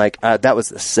 Yeah. I'm like, that was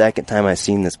the second time I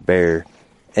seen this bear,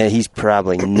 and he's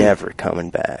probably never coming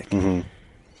back. Mm-hmm.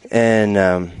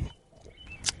 And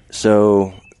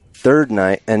so third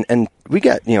night, and we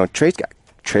got, Trey's got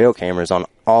trail cameras on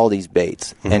all these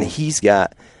baits, mm-hmm. and he's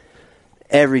got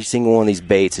every single one of these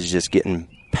baits is just getting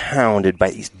pounded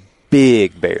by these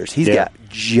big bears. He's got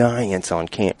giants on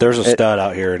camp. There's a stud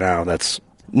out here now that's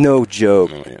no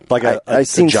joke. Like I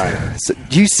seen giant.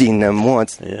 You seen them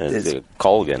once? Yeah, it's a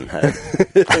Colgan head.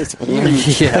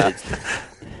 Yeah,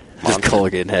 just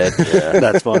Colgan head. Yeah.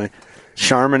 That's funny.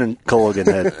 Charmin and Colgan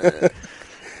head.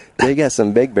 They got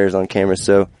some big bears on camera,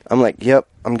 so I'm like, yep,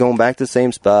 I'm going back to the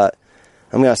same spot.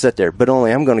 I'm going to sit there, but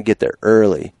only I'm going to get there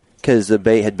early because the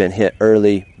bait had been hit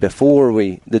early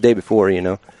the day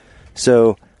before,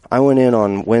 So I went in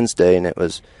on Wednesday, and it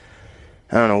was,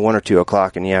 1 or 2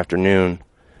 o'clock in the afternoon.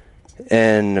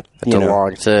 And, That's a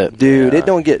long sit. Dude, it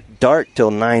don't get dark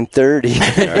till 9:30.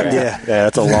 Yeah,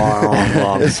 that's a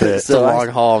long sit. It's a long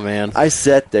haul, man. I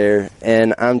sat there,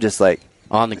 and I'm just like,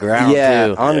 on the ground,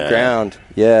 too. On the ground,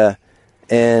 yeah.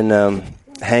 And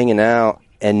hanging out.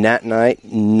 And that night,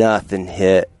 nothing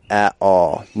hit at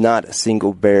all. Not a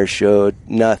single bear showed,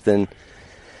 nothing.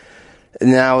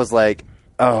 And I was like,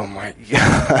 oh, my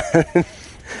God.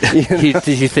 Did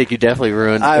you think you definitely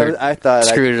ruined I thought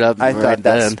screwed it up? I thought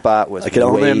that spot was I could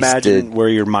only wasted. imagine where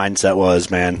your mindset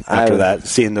was, man, after that,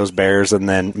 seeing those bears and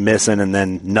then missing and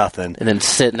then nothing. And then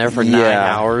sitting there for 9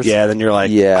 hours. Yeah, then you're like...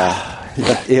 Yeah.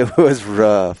 It was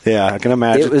rough. Yeah, I can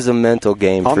imagine. It was a mental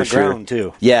game on for the sure. ground,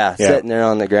 too. Yeah, sitting there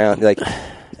on the ground.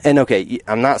 And okay,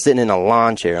 I'm not sitting in a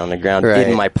lawn chair on the ground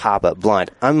in my pop-up blind.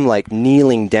 I'm like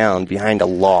kneeling down behind a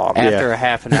log. After a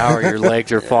half an hour, your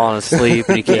legs are falling asleep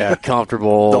and you can't get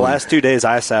comfortable. The last 2 days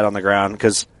I sat on the ground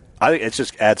because I think it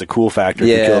just adds a cool factor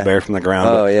to kill a bear from the ground.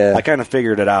 Oh, yeah. I kind of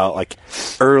figured it out. Like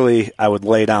early, I would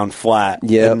lay down flat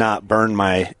and not burn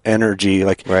my energy.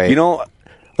 Like,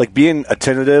 like being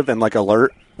attentive and like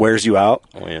alert wears you out.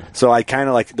 Oh, yeah. So I kind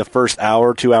of like the first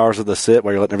hour, 2 hours of the sit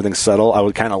where you're letting everything settle, I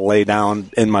would kind of lay down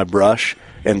in my brush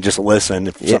and just listen.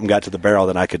 If something got to the barrel,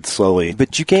 then I could slowly.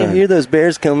 But you can't hear those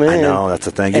bears come in. I know, that's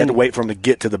the thing. You have to wait for them to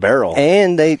get to the barrel.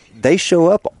 And they show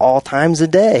up all times a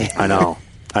day. I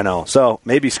know. So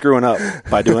maybe screwing up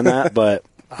by doing that, but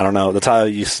I don't know. That's how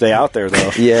you stay out there,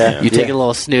 though. Yeah. You take a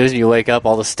little snooze and you wake up,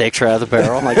 all the stakes are out of the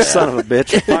barrel. I'm like, son of a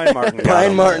bitch.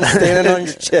 Pine Martin standing on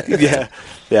your chest.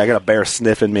 Yeah, I got a bear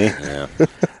sniffing me. Yeah.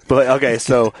 But, okay,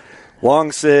 so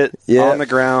long sit, on the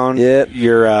ground. Yep.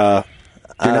 You're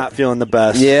not feeling the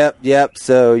best. Yep.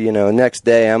 So, next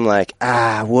day I'm like,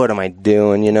 what am I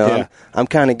doing? I'm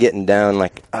kind of getting down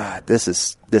like, this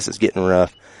is getting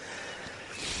rough.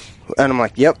 And I'm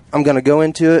like, yep, I'm going to go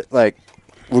into it. Like,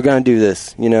 we're going to do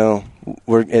this.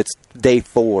 It's day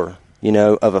 4, of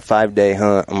a 5-day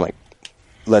hunt. I'm like,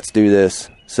 let's do this.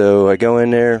 So I go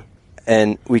in there,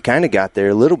 and we kind of got there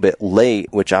a little bit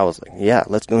late, which I was like, yeah,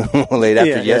 let's go late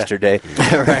after yesterday.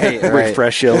 right.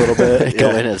 Refresh you a little bit. Go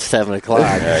in at 7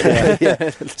 o'clock.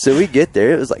 So we get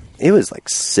there. It was like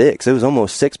 6. It was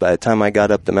almost 6 by the time I got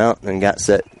up the mountain and got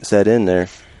set in there.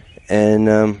 And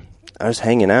I was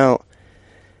hanging out,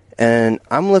 and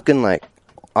I'm looking like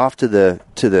off to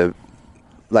the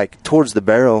like towards the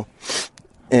barrel,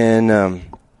 and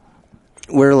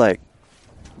we're like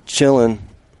chilling,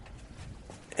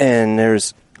 and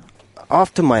there's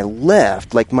off to my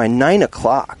left, like my 9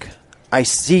 o'clock, I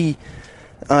see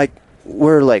like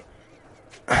where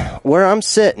I'm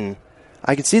sitting,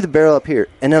 I can see the barrel up here,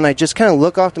 and then I just kind of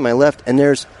look off to my left, and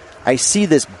I see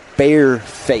this bare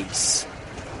face.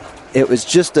 It was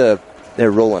just they're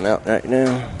rolling out right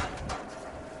now.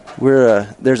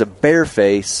 There's a bare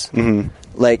face,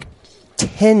 like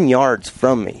 10 yards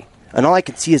from me, and all I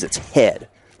can see is its head,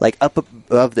 like up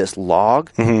above this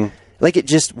log, like it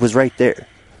just was right there.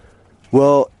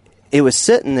 Well, it was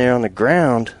sitting there on the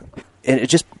ground, and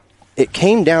it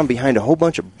came down behind a whole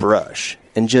bunch of brush,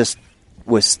 and just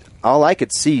was all I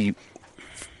could see.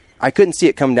 I couldn't see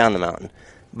it come down the mountain,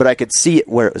 but I could see it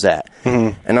where it was at.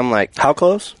 And I'm like, how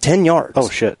close? 10 yards. Oh,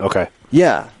 shit. Okay.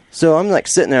 Yeah. So I'm like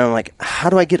sitting there, I'm like, how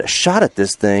do I get a shot at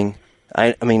this thing?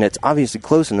 I mean, it's obviously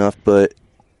close enough, but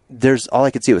all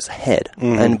I could see was a head.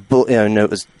 And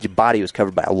the body was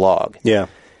covered by a log. Yeah.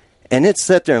 And it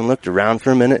sat there and looked around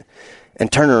for a minute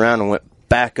and turned around and went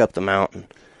back up the mountain.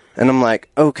 And I'm like,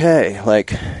 okay, like,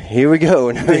 here we go.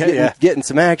 And we're getting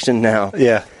some action now.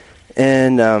 Yeah.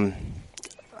 And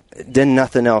then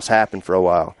nothing else happened for a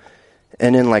while.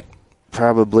 And then, like,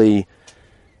 probably,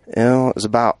 it was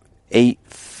about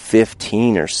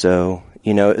 8:15 or so.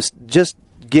 It's just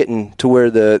getting to where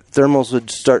the thermals were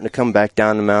starting to come back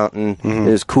down the mountain. It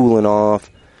was cooling off.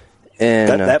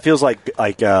 And that feels like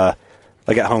at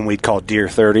home we'd call deer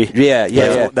 30.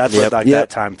 Yeah. That's what that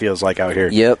time feels like out here.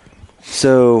 Yep.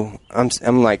 So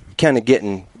I'm like kind of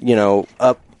getting,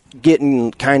 up,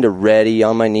 getting kind of ready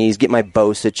on my knees, get my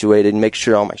bow situated, make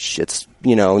sure all my shit's,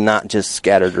 not just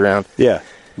scattered around. Yeah.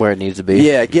 Where it needs to be.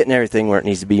 Yeah, getting everything where it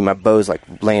needs to be. My bow's like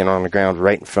laying on the ground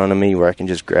right in front of me where I can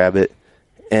just grab it.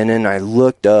 And then I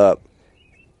looked up,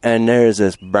 and there's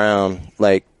this brown,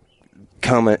 like,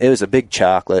 coming. It was a big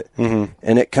chocolate. And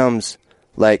it comes,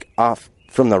 like, off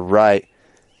from the right.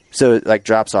 So it, like,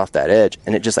 drops off that edge,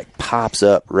 and it just, like, pops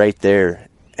up right there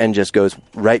and just goes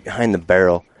right behind the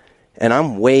barrel. And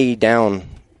I'm way down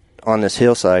on this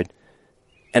hillside,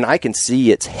 and I can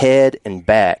see its head and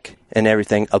back and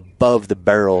everything above the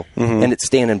barrel, and it's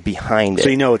standing behind it. So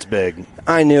you know it's big.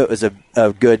 I knew it was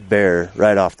a good bear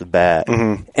right off the bat.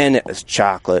 And it was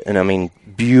chocolate, and I mean,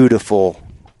 beautiful,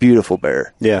 beautiful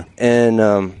bear. Yeah.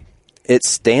 And it's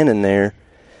standing there.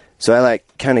 So I,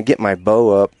 like, kind of get my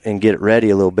bow up and get it ready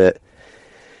a little bit.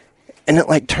 And it,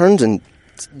 like, turns and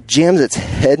jams its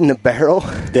head in the barrel.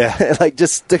 Yeah. It, like,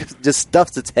 just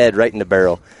stuffs its head right in the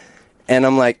barrel. And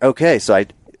I'm like, okay. So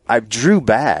I drew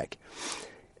back.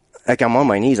 Like, I'm on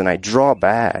my knees, and I draw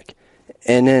back.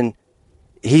 And then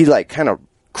he, like, kind of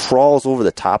crawls over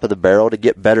the top of the barrel to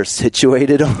get better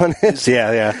situated on it.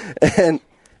 Yeah.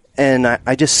 And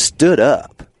I just stood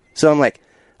up. So I'm like,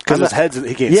 because his head's,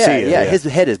 he can't see it. Yeah, his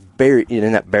head is buried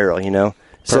in that barrel,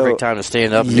 Perfect time to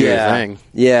stand up and do your thing.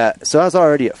 Yeah, so I was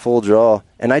already at full draw,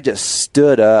 and I just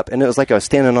stood up, and it was like I was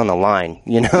standing on the line,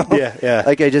 Yeah.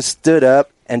 Like I just stood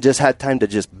up and just had time to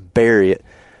just bury it.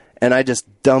 And I just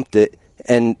dumped it,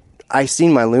 and I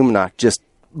seen my Lumenok just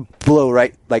blow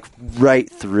right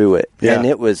through it. Yeah. And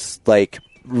it was like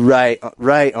right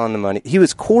on the money. He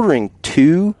was quartering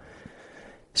 2,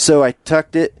 so I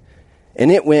tucked it,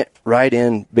 and it went right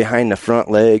in behind the front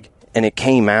leg, and it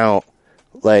came out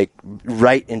like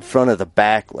right in front of the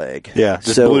back leg. Yeah,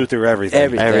 just blew through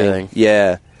everything.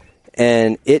 Yeah.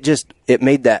 And it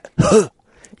made that,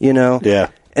 Yeah.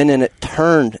 And then it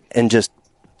turned and just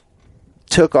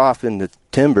took off in the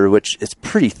timber, which is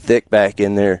pretty thick back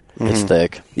in there. It's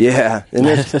thick. Yeah. And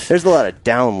there's a lot of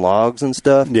down logs and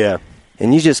stuff. Yeah.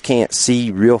 And you just can't see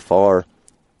real far.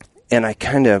 And I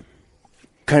kind of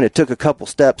took a couple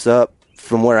steps up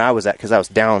from where I was at, because I was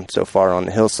down so far on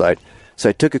the hillside. So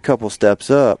I took a couple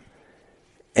steps up,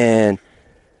 and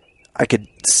I could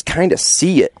kind of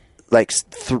see it, like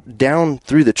down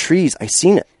through the trees. I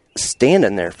seen it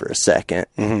standing there for a second,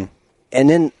 and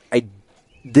then I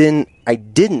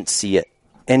didn't see it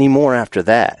anymore after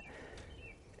that.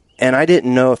 And I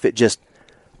didn't know if it just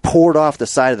poured off the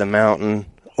side of the mountain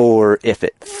or if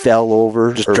it fell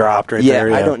over, just dropped right there.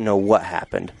 Yeah, I don't know what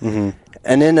happened.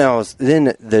 And then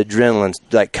the adrenaline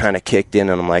like kind of kicked in,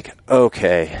 and I'm like,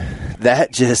 okay,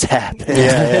 that just happened.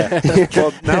 Yeah.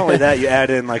 Well, not only that, you add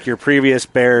in like your previous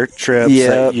bear trips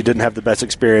that you didn't have the best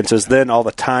experiences, then all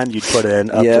the time you put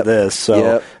in up to this.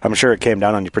 So I'm sure it came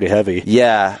down on you pretty heavy.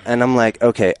 Yeah, and I'm like,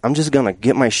 okay, I'm just going to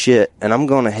get my shit, and I'm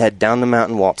going to head down the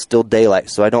mountain while it's still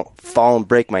daylight, so I don't fall and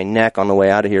break my neck on the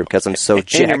way out of here, because I'm so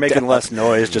jacked. And you're making less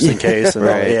noise just in case. And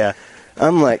right. Yeah.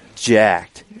 I'm like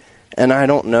jacked, and I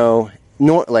don't know.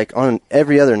 like on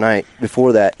every other night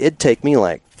before that, it'd take me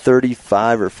like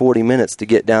 35 or 40 minutes to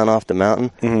get down off the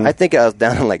mountain. I think I was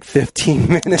down in like 15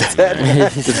 minutes.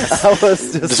 I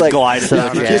was just like gliding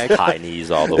down, high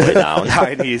knees all the way down.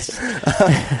 High knees.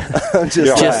 I'm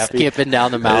just skipping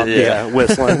down the mountain. Yeah,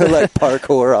 whistling like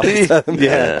parkour off the top.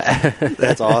 Yeah,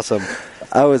 that's awesome.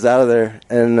 I was out of there,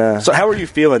 and so how were you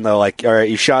feeling though? Like, all right,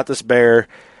 you shot this bear.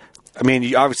 I mean,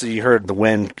 you heard the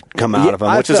wind come out of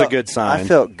him, which is a good sign. I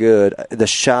felt good. The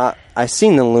shot, I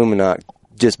seen the Lumenok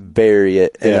just bury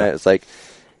it, and I was like,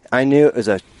 I knew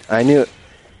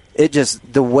it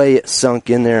just, the way it sunk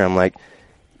in there, I'm like,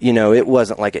 it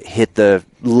wasn't like it hit the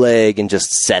leg and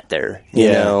just sat there,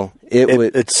 you know.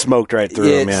 It smoked right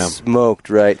through him, yeah. It smoked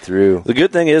right through. The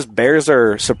good thing is bears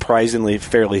are surprisingly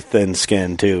fairly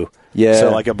thin-skinned, too. Yeah.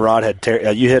 So, like a broadhead,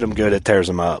 you hit them good, it tears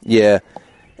them up. Yeah.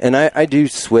 And I do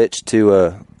switch to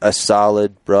a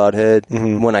solid broadhead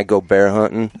when I go bear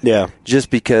hunting. Yeah.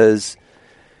 Just because,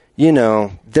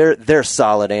 they're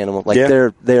solid animals. Like,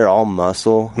 they're all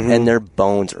muscle, and their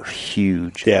bones are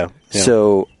huge. Yeah.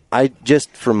 So, I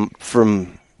just,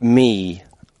 from me,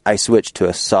 I switch to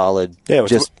a solid. Yeah,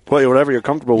 whatever you're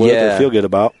comfortable with or feel good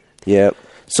about. Yep.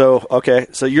 So, okay.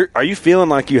 So, are you feeling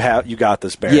like you got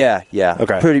this bear? Yeah.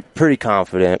 Okay. Pretty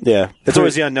confident. Yeah. It's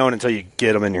always the unknown until you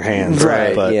get them in your hands.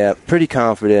 Right. But, yeah. Pretty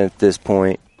confident at this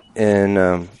point,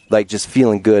 and just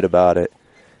feeling good about it.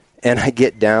 And I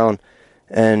get down,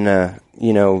 and I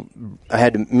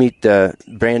had to meet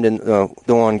Brandon,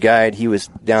 the one guide. He was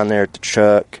down there at the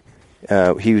truck.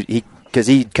 Because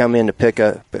he'd come in to pick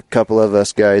up a couple of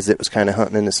us guys that was kind of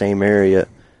hunting in the same area.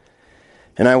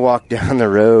 And I walked down the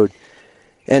road,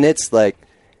 and it's like,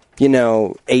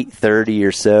 8:30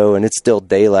 or so, and it's still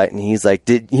daylight. And he's like,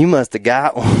 you must have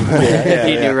got one.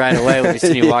 He knew right away when he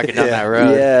seen you walking down that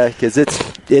road. Yeah, because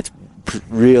it's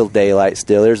real daylight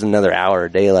still. There's another hour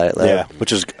of daylight left. Yeah,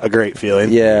 which is a great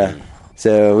feeling. Yeah.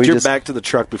 So you're back to the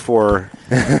truck before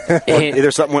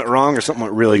either something went wrong or something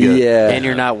went really good. Yeah. And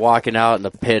you're not walking out in the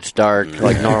pitch dark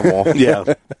like normal.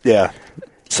 Yeah.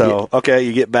 So, okay,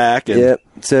 you get back. And yep.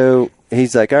 So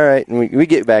he's like, all right. And we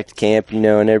get back to camp,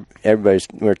 and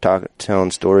we're telling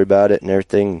a story about it and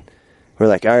everything. We're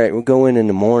like, all right, we'll go in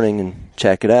the morning and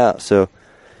check it out. So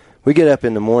we get up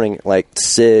in the morning at like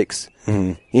 6.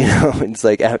 It's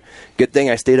like, good thing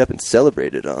I stayed up and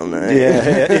celebrated all night.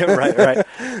 Yeah, right.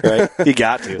 You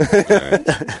got to.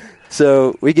 Right.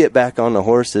 So we get back on the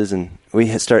horses and we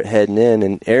start heading in.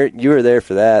 And Eric, you were there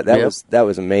for that. That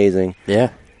was amazing.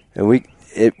 Yeah. And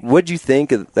what'd you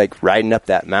think of like riding up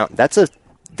that mountain? It's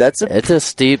a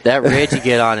steep. That ridge you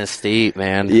get on is steep,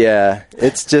 man. Yeah,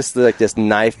 it's just like this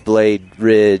knife blade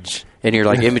ridge, and you're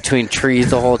like in between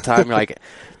trees the whole time. You're like,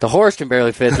 the horse can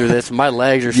barely fit through this. My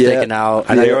legs are sticking out.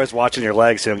 I know you're always watching your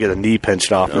legs so you don't get a knee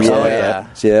pinched off or something like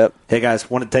that. Yep. Hey, guys,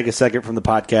 want to take a second from the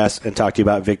podcast and talk to you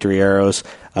about Victory Arrows.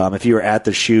 If you were at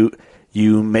the shoot,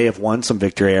 you may have won some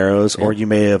Victory Arrows or you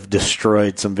may have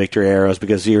destroyed some Victory Arrows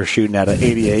because you were shooting at an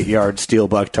 88-yard steel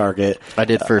buck target. I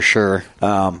did for sure.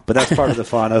 But that's part of the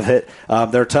fun of it.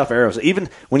 They're tough arrows. Even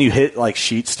when you hit like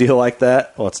sheet steel like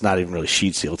that, well, it's not even really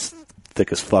sheet steel. It's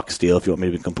thick as fuck steel, if you want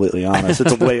me to be completely honest.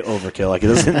 It's a way overkill. Like, it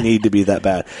doesn't need to be that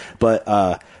bad. But,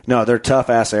 no, they're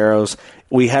tough-ass arrows.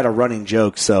 We had a running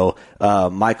joke, so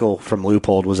Michael from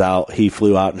Leupold was out. He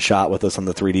flew out and shot with us on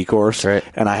the 3D course. Right.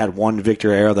 And I had one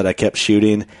Victory arrow that I kept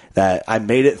shooting that I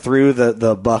made it through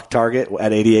the buck target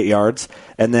at 88 yards,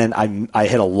 and then I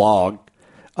hit a log.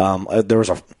 There was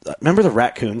remember the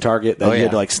raccoon target that you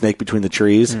had to like snake between the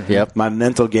trees? Yep. My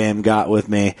mental game got with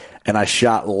me, and I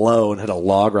shot low and hit a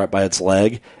log right by its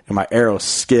leg, and my arrow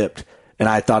skipped, and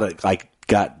I thought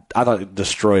it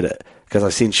destroyed it because I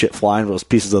seen shit flying, but it was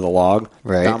pieces of the log.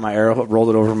 Right. Got my arrow, rolled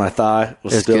it over my thigh,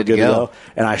 was still good to go,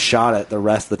 and I shot it the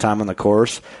rest of the time on the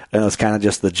course, and it was kind of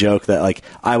just the joke that like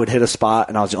I would hit a spot,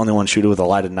 and I was the only one shooting with a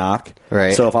lighted knock.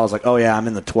 Right. So if I was like, oh yeah, I'm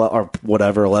in the 12 or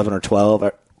whatever, 11 or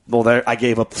 12. Well, there I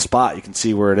gave up the spot. You can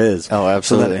see where it is. Oh,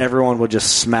 absolutely. So then everyone would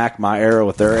just smack my arrow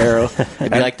with their arrow.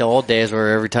 It'd be like the old days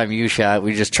where every time you shot,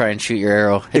 we just try and shoot your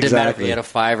arrow. It didn't matter if he had a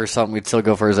 5 or something; we'd still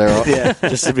go for his arrow. Yeah,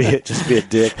 just to be a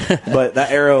dick. But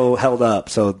that arrow held up,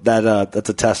 so that's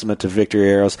a testament to Victory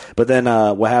Arrows. But then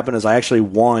what happened is I actually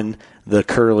won the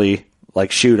Curly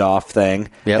like shoot off thing,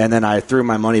 and then I threw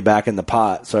my money back in the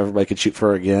pot so everybody could shoot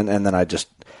for again. And then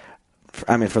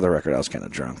for the record, I was kind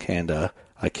of drunk and.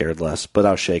 I cared less, but I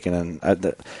was shaking, and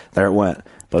there it went.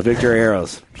 But Victory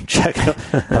Arrows, check it out.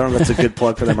 I don't know if that's a good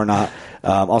plug for them or not.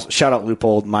 Also, shout out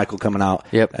Leupold, Michael coming out.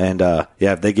 Yep. And,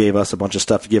 they gave us a bunch of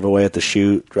stuff to give away at the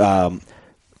shoot.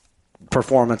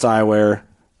 Performance eyewear,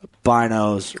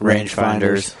 binos,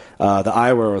 rangefinders. The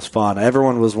eyewear was fun.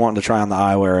 Everyone was wanting to try on the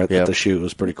eyewear at the shoot. It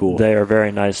was pretty cool. They are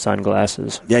very nice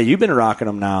sunglasses. Yeah, you've been rocking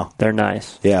them now. They're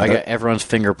nice. Yeah, I got everyone's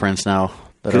fingerprints now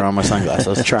that are on my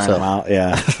sunglasses. Trying them out,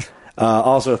 yeah.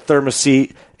 Also,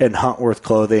 Thermoset and Huntworth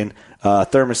Clothing.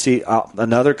 Thermoset,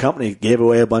 another company, gave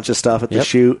away a bunch of stuff at the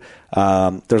shoot.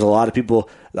 There's a lot of people.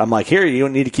 I'm like, here, you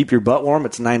don't need to keep your butt warm.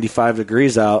 It's 95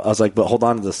 degrees out. I was like, but hold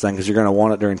on to this thing because you're going to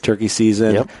want it during turkey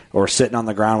season or sitting on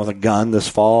the ground with a gun this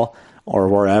fall or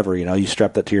wherever. You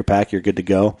strap that to your pack, you're good to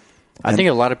go. I think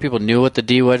a lot of people knew what the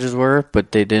D wedges were,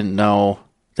 but they didn't know.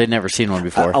 They'd never seen one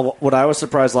before. What I was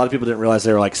surprised, a lot of people didn't realize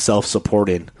they were like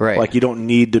self-supporting. Right. Like you don't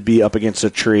need to be up against a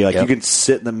tree. Like you can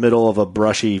sit in the middle of a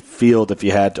brushy field if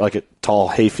you had like a tall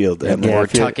hayfield. Or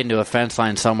tuck into a fence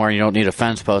line somewhere and you don't need a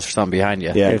fence post or something behind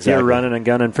you. Yeah, if you're running and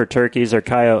gunning for turkeys or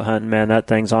coyote hunting, man, that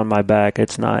thing's on my back.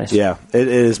 It's nice. Yeah, it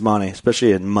is money,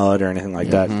 especially in mud or anything like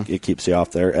that. It keeps you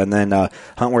off there. And then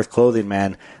Huntworth Clothing,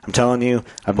 man, I'm telling you,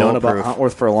 I've known about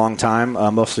Huntworth for a long time,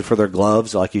 mostly for their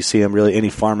gloves. Like you see them really any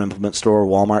farm implement store,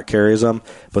 Walmart carries them,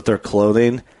 but their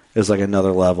clothing is like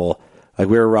another level. Like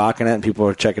we were rocking it and people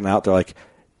were checking it out. They're like,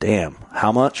 damn,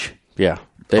 how much? Yeah.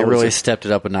 They really stepped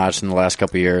it up a notch in the last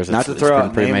couple of years. Not to throw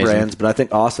out name brands, but I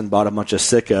think Austin bought a bunch of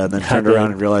Sitka and then turned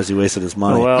around and realized he wasted his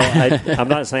money. Well, I'm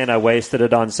not saying I wasted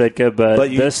it on Sitka, but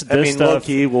this stuff,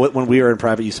 low-key, when we were in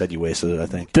private, you said you wasted it, I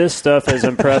think. This stuff is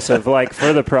impressive. Like,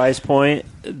 for the price point,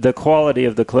 the quality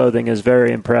of the clothing is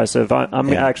very impressive.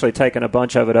 I'm actually taking a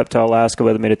bunch of it up to Alaska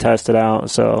with me to test it out,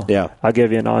 so I'll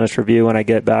give you an honest review when I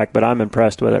get back, but I'm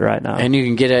impressed with it right now. And you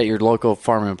can get it at your local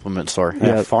farm implement store.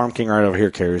 Yeah, Farm King right over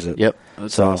here carries it. Yep.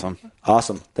 That's awesome.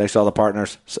 Awesome. Thanks to all the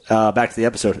partners. Back to the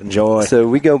episode. Enjoy. So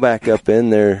we go back up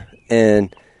in there,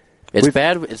 and it's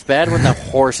bad when the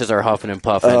horses are huffing and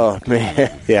puffing. Oh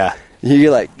man, yeah.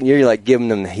 You're like giving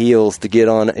them the heels to get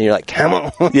on it, and you're like, come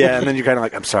on. Yeah, and then you're kind of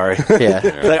like, I'm sorry. Yeah.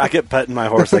 Like, I kept petting my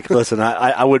horse. Like, listen,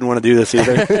 I wouldn't want to do this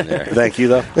either. Thank you,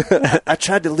 though. I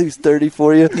tried to lose 30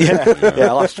 for you. Yeah,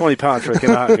 I lost 20 pounds for came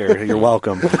out here. You're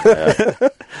welcome.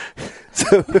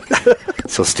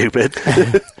 So stupid.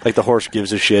 Like the horse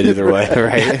gives a shit either way.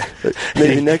 Right.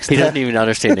 Maybe next time. He doesn't even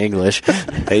understand English.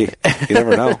 Hey, you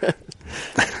never know.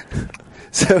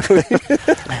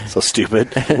 So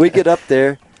stupid. We get up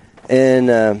there,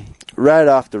 and right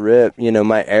off the rip,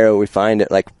 my arrow, we find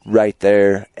it like right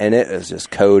there, and it was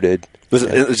just coated.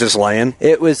 It was just laying?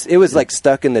 It was like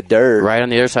stuck in the dirt. Right on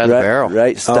the other side of the barrel.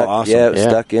 Right, stuck. Oh, awesome. Yeah, it was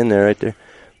stuck in there right there.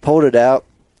 Pulled it out,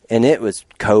 and it was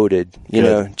coated,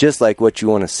 just like what you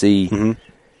want to see. Mm-hmm.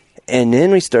 And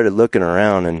then we started looking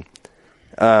around, and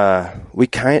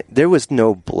there was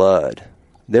no blood.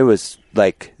 There was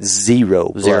like zero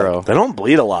blood. They don't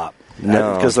bleed a lot.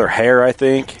 No. Because their hair, I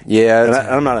think. Yeah. And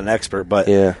I'm not an expert, but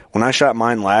when I shot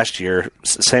mine last year,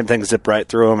 same thing, zipped right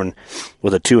through them and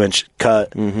with a 2-inch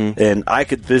cut. Mm-hmm. And I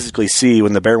could physically see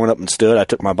when the bear went up and stood, I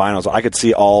took my binos, I could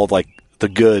see all like the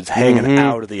goods hanging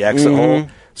out of the exit hole.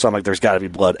 So I'm like, there's got to be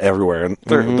blood everywhere. And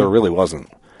there really wasn't.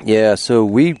 Yeah, so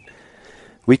we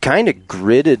kind of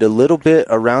gridded a little bit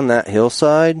around that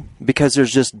hillside because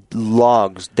there's just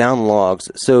logs.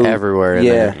 So everywhere in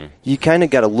there. You kind of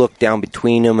got to look down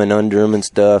between them and under them and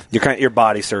stuff. You're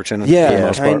body searching.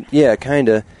 Yeah, kind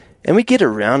of. And we get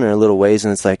around in a little ways,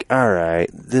 and it's like, all right,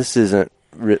 this isn't.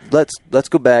 Let's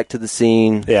go back to the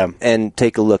scene and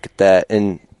take a look at that.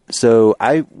 And so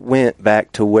I went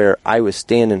back to where I was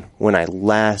standing when I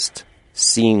last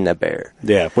seen the bear.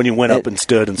 Yeah, when you went up and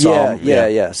stood and saw him.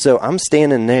 Yeah. So I'm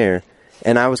standing there,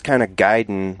 and I was kind of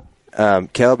guiding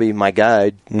Kelby, my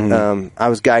guide. Mm-hmm. I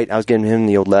was giving him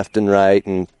the old left and right,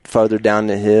 and farther down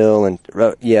the hill, and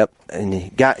and he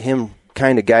got him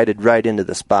kind of guided right into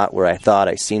the spot where I thought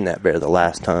I seen that bear the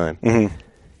last time. Mm-hmm.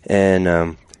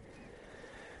 And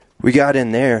we got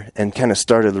in there and kind of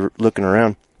started looking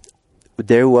around.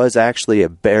 There was actually a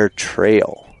bear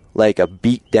trail, like a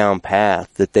beat-down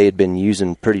path that they had been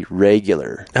using pretty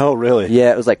regular. Oh, really?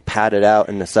 Yeah, it was like padded out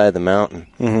in the side of the mountain.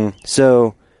 Mm-hmm.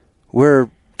 So we're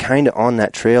kind of on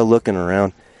that trail looking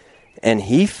around, and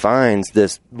he finds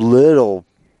this little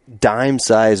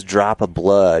dime-sized drop of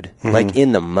blood, like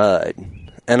in the mud.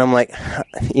 And I'm like,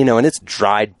 and it's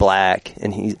dried black.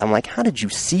 And I'm like, how did you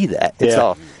see that? It's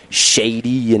all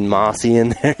shady and mossy in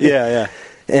there. Yeah.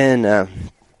 And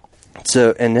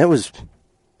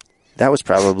that was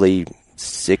probably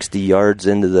 60 yards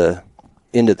into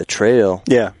the trail.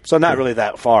 Yeah, so not really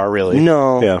that far, really.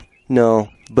 No. Yeah. No.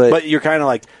 But you're kind of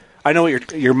like, I know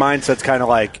what your mindset's kind of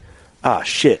like, ah,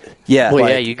 shit. Yeah. Well,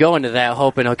 yeah, you go into that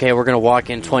hoping, okay, we're going to walk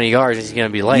in 20 yards. He's going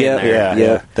to be laying there.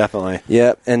 Yeah, definitely.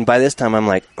 Yeah, and by this time I'm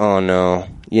like, oh no,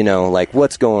 like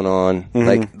what's going on?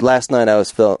 Like last night I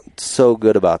felt so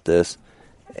good about this,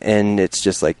 and it's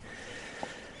just like,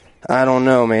 I don't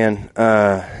know, man.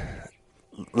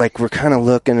 Like we're kind of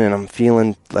looking, and I'm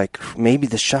feeling like maybe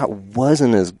the shot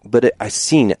wasn't as, but I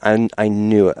seen it. I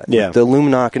knew it. Yeah. The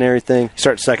Luminok and everything. You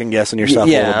start second guessing yourself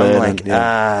a little bit. I'm like,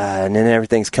 and then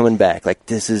everything's coming back. Like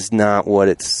this is not what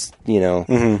it's.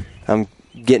 I'm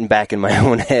getting back in my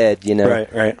own head.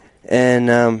 Right.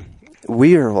 And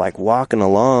we are like walking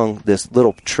along this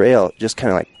little trail, just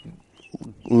kind of like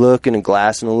looking and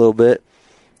glassing a little bit,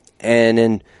 and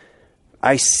then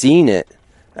I seen it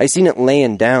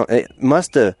laying down. It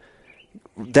must have,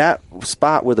 that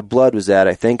spot where the blood was at,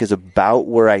 I think, is about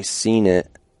where I seen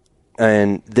it.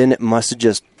 And then it must have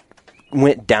just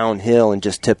went downhill and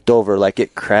just tipped over, like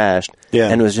it crashed. Yeah.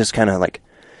 And it was just kind of like,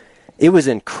 it was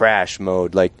in crash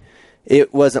mode. Like,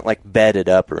 it wasn't like bedded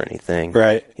up or anything.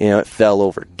 Right. It fell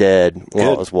over dead while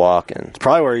Good. I was walking. It's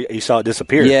probably where you saw it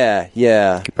disappear.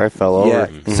 Yeah. He probably fell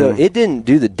over. Yeah. So it didn't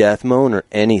do the death moan or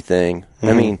anything.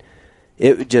 I mean,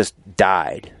 it just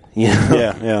died.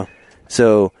 Yeah.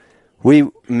 So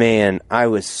I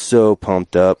was so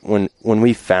pumped up when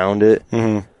we found it.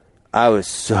 I was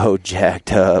so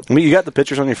jacked up. I mean, you got the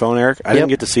pictures on your phone, Eric? I didn't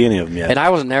get to see any of them yet. And I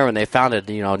wasn't there when they found it.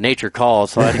 Nature called,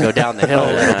 so I had to go down the hill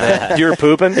a little bit. You were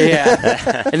pooping?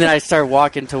 Yeah. And then I started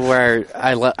walking to where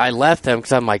I left them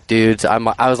because I'm like, dudes, I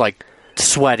was like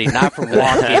sweating, not from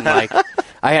walking. Like,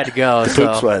 I had to go.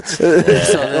 Poop sweats. So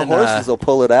The horses will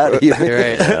pull it out of you.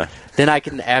 Right. Yeah. Then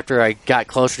after I got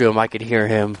closer to him, I could hear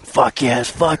him, fuck yes,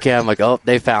 fuck yeah. I'm like, oh,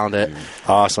 they found it.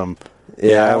 Awesome.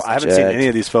 Yeah, I haven't seen any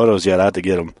of these photos yet. I have to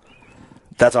get them.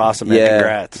 That's awesome, man. Yeah,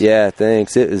 Congrats. Yeah,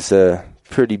 thanks. It was a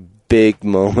pretty big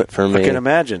moment for me. I can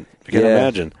imagine.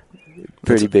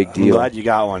 Pretty big deal. I'm glad you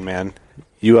got one, man.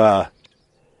 The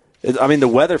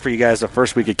weather for you guys the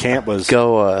first week of camp was...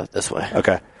 Go this way.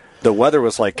 Okay. The weather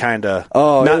was like kind of...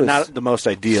 not the most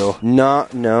ideal.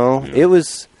 No. It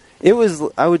was,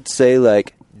 I would say,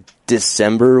 like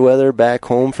December weather back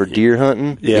home for deer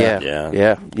hunting. Yeah.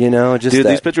 Just dude,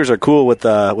 these pictures are cool with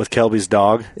Kelby's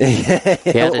dog.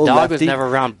 The dog was never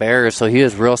around bears, so he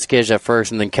was real skittish at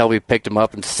first, and then Kelby picked him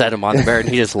up and set him on the bear, and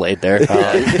he just laid there.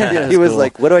 He was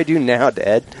like, "What do I do now,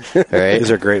 Dad?" Right? These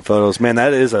are great photos, man.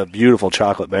 That is a beautiful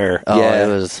chocolate bear. Oh, it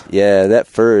was. Yeah, that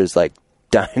fur is like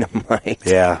dynamite.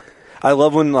 Yeah. I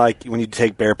love when you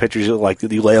take bear pictures, you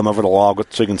lay them over the log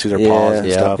so you can see their paws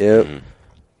and stuff. Yep.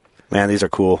 Man, these are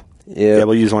cool. Yeah,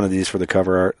 we'll use one of these for the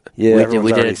cover art. Yeah,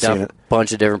 we did a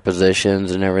bunch of different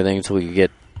positions and everything, so we could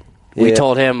get. We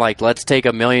told him let's take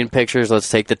 1 million pictures. Let's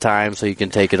take the time so you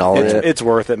can take it all. It's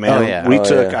worth it, man. Oh, yeah. We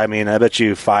took. I mean, I bet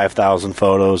you 5,000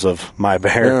 photos of my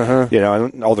bear.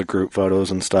 And all the group photos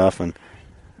and stuff, and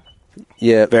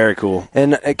very cool.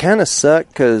 And it kind of sucked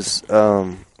because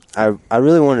I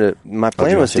really wanted to. My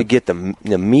plan was to get the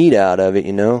meat out of it,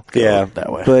 Yeah,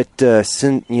 that way. But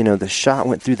since the shot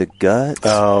went through the guts.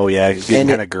 Oh yeah, it's getting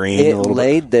kind of green. It a little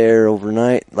laid there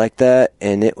overnight like that,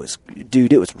 and it was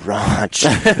raunch.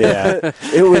 Yeah,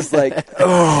 it was like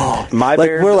my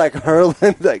bear. We're like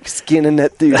hurling, like skinning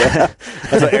that dude out.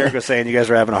 That's what Eric was saying. You guys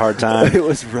were having a hard time. It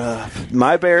was rough.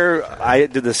 My bear, I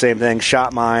did the same thing.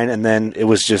 Shot mine, and then it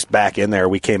was just back in there.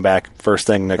 We came back first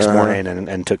thing next morning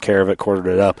and took care of it, quartered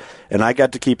it up. And I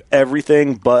got to keep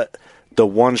everything but the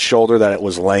one shoulder that it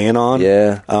was laying on.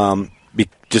 Yeah. I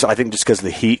think just because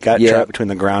the heat got trapped between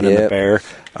the ground and the bear.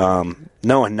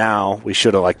 Knowing now, we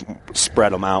should have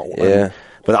spread them out. Yeah.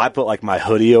 But I put my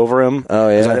hoodie over him. Oh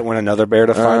yeah. Because I didn't want another bear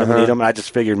to find him and eat him. And I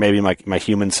just figured maybe my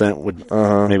human scent would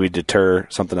maybe deter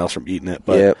something else from eating it.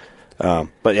 But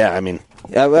but yeah, I mean.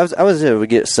 I was able to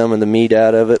get some of the meat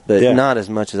out of it, but not as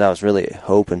much as I was really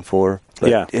hoping for.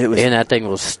 But it was, and that thing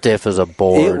was stiff as a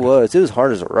board. It was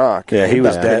hard as a rock. Yeah, he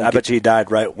was dead. I bet you he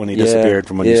died right when he disappeared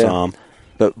from when you saw him.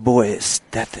 But boy,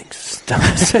 that thing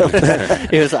stunk so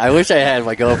bad. I wish I had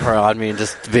my GoPro on me and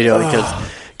just video because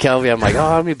Kelby, I'm like,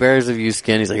 how many bears have you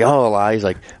skinned? He's like, a lot. He's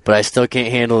like, but I still can't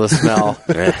handle the smell.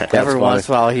 Every once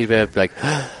in a while, he'd be like,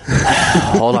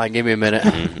 hold on, give me a minute.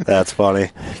 That's funny.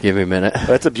 Give me a minute.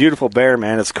 That's a beautiful bear,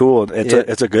 man. It's cool.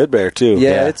 It's a good bear, too.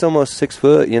 Yeah, it's almost 6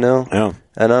 foot, Yeah.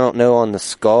 And I don't know on the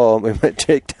skull. We might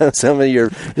take down some of your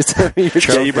trophy.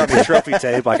 Yeah, you brought me trophy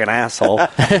tape like an asshole.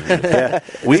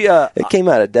 It came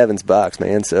out of Devin's box,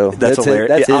 man. So that's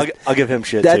hilarious. I'll give him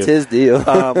shit. That's too. his deal.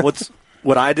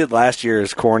 What I did last year,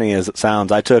 as corny as it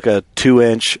sounds, I took a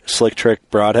 2-inch Slick Trick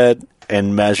broadhead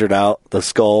and measured out the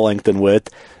skull length and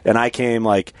width, and I came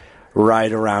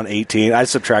right around 18. I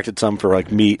subtracted some for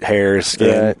meat, hair,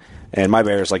 skin. Right. and my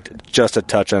bear is like just a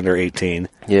touch under 18.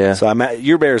 Yeah. So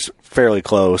your bear's fairly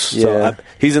close. Yeah. So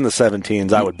he's in the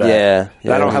 17s, I would bet.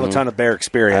 Yeah. I don't have a ton of bear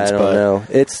experience, I don't but know.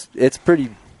 It's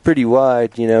pretty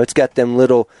wide. It's got them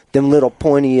little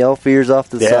pointy elf ears off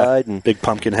the side and big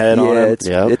pumpkin head on him.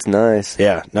 It's nice.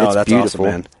 Yeah, no, it's that's beautiful.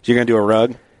 awesome, man. So you're gonna do a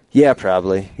rug? Yeah,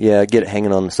 probably. Yeah, get it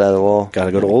hanging on the side of the wall. Got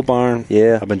to go to Old Barn.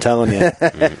 Yeah, I've been telling you.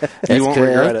 You won't cool.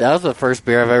 regret it. That was the first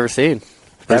bear I've ever seen.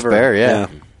 First Ever. bear, yeah.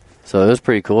 So it was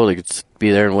pretty cool to be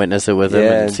there and witness it with him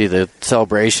and see the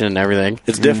celebration and everything.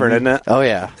 It's different, isn't it? Oh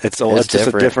yeah, it's just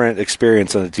a different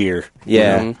experience than a deer.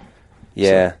 Yeah,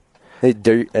 yeah. A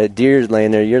deer's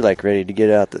laying there. You're like ready to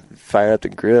get out fire up the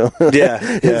grill. Yeah.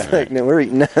 It's like, no, we're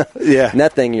eating now. Yeah. And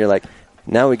that thing, you're like,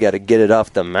 now we got to get it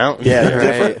off the mountain.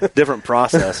 Yeah, different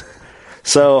process.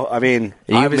 So, I mean,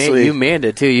 obviously... You manned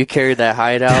it, too. You carried that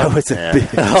hide out. That was a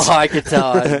bitch. Oh, I could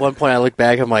tell. At one point, I looked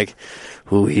back, I'm like,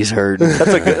 ooh, he's hurting.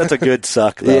 That's a good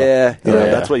suck, though. Yeah.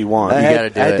 That's what you want. I You had, gotta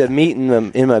do I had it. the meat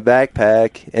in my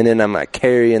backpack, and then I'm like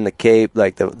carrying the cape,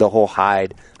 like the whole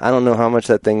hide. I don't know how much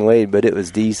that thing weighed, but it was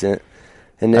decent.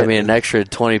 And I mean, an extra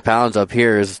 20 pounds up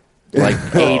here is like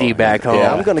 80 back home.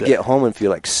 Yeah, I'm going to get home and feel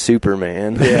like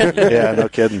Superman. Yeah, no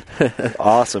kidding.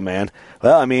 Awesome, man.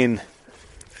 Well, I mean,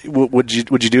 would you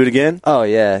do it again? Oh,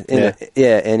 yeah.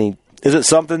 Any. Is it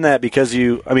something that because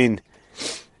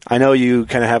I know you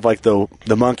kind of have like the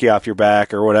monkey off your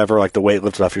back or whatever, like the weight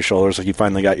lifted off your shoulders, like you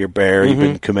finally got your bear, you've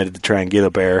been committed to try and get a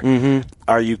bear. Mm-hmm.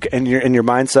 Are you in your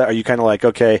mindset? Are you kind of like,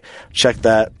 okay, check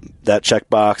that check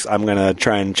box, I'm gonna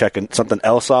try and check something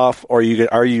else off, or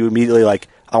are you immediately like,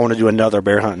 I want to do another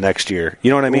bear hunt next year? You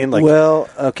know what I mean? Like, well,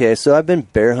 okay, so I've been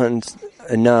bear hunting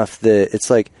enough that it's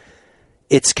like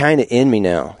it's kind of in me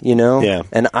now, Yeah.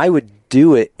 And I would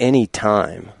do it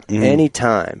anytime.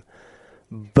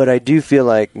 But I do feel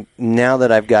like now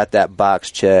that I've got that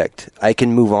box checked, I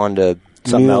can move on to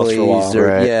something else for a while.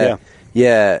 Right?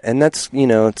 Yeah, and that's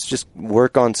it's just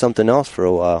work on something else for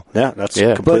a while. Yeah, that's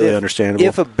completely understandable.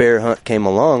 If a bear hunt came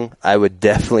along, I would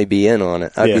definitely be in on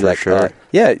it. I'd be like, sure.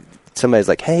 Somebody's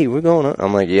like, hey, we're going on.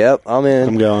 I'm like, yep, I'm in.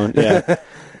 I'm going. Yeah.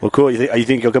 Well, cool. You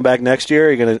think you'll come back next year? Or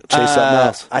are you going to chase something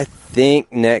else? I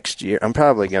think next year. I'm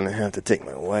probably going to have to take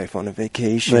my wife on a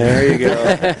vacation. There you go.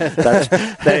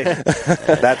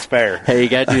 That's fair. Hey, you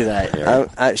got to do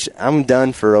that. I'm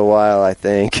done for a while, I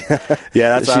think.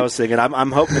 Yeah, that's what I was thinking.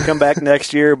 I'm hoping to come back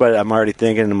next year, but I'm already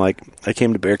thinking, I'm like, I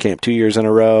came to bear camp 2 years in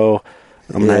a row.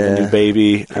 I'm going to have a new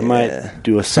baby. I might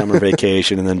do a summer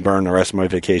vacation and then burn the rest of my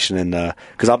vacation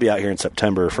because I'll be out here in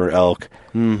September for elk.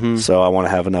 Mm-hmm. So I want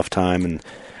to have enough time, and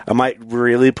I might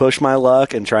really push my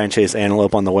luck and try and chase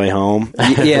antelope on the way home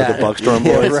with the Buckstorm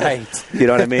boys. Right. You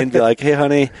know what I mean? Be like, hey,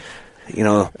 honey,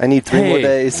 I need 3 more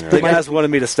days. The guys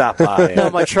wanted me to stop by. No,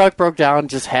 my truck broke down.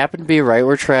 Just happened to be right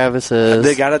where Travis is.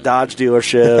 They got a Dodge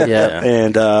dealership.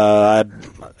 And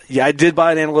I did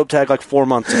buy an antelope tag like 4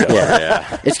 months ago.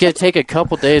 It's going to take a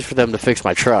couple days for them to fix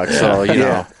my truck, so, you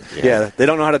know. Yeah, they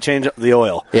don't know how to change the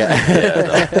oil.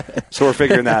 So we're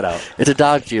figuring that out. It's a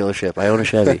Dodge dealership. I own a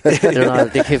Chevy. They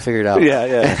can't figure it out.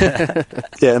 Yeah,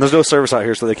 and there's no service out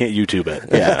here, so they can't YouTube it.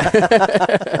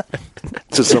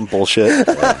 It's just some bullshit.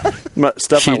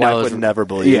 Stuff my wife would never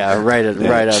believe. Yeah, right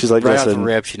up. She's like, right off the listen,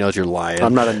 rip, she knows you're lying.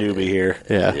 I'm not a newbie here.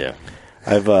 Yeah.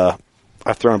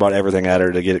 I've thrown about everything at her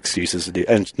to get excuses to do,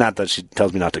 and not that she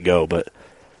tells me not to go, but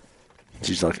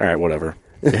she's like, all right, whatever.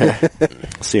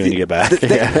 See you when you get back.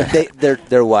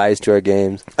 They're wise to our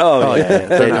games. Oh yeah.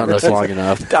 They know us long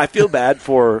enough. I feel bad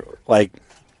for like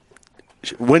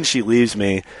when she leaves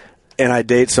me, and I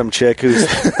date some chick who's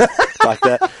like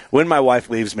that. When my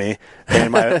wife leaves me,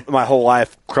 and my whole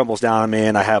life crumbles down on me,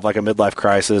 and I have like a midlife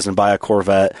crisis and buy a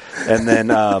Corvette, and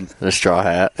then a straw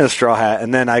hat,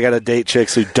 and then I got to date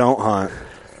chicks who don't hunt,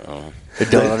 who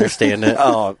don't understand it.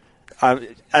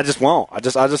 I just won't. I'm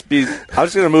just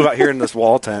gonna move out here in this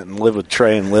wall tent and live with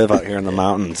Trey and live out here in the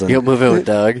mountains. And you'll move in with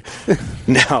Doug?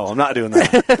 No, I'm not doing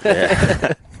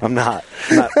that.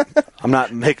 I'm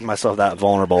not making myself that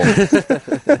vulnerable.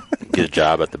 Get a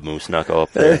job at the Moose Knuckle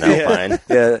up there in Alpine.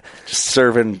 Yeah, just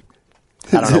serving.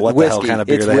 I don't know what the hell kind of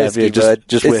beer it's they whiskey, have.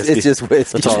 Just whiskey. It's just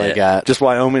whiskey. That's all they got. Just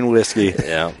Wyoming whiskey.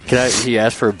 Yeah. He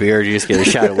asked for a beer. You just get a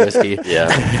shot of whiskey. Yeah.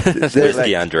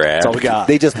 Whiskey on draft. That's all we got.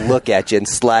 They just look at you and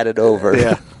slide it over.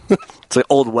 Yeah. It's like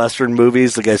old Western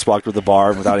movies. The guys walked with the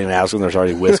bar without even asking. There's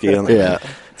already whiskey in there.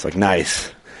 It's like,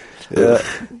 nice.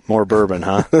 More bourbon,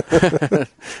 huh? Well,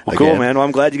 cool, man. Well,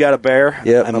 I'm glad you got a bear.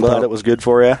 Yeah, and I'm glad it was good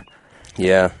for you.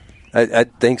 Yeah. I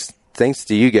thanks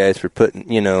to you guys for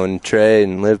putting, and Trey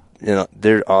and Liv,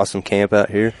 they're awesome camp out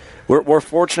here. We're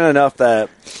fortunate enough that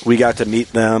we got to meet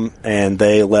them, and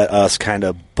they let us kind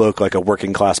of book like a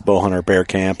working class bow hunter bear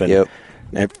camp, and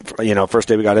And, first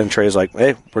day we got in, Trey's like,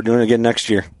 hey, we're doing it again next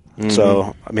year.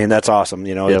 So, I mean, that's awesome.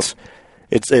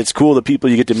 It's cool the people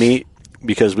you get to meet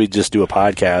because we just do a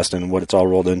podcast and what it's all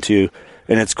rolled into.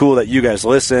 And it's cool that you guys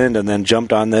listened and then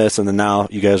jumped on this, and then now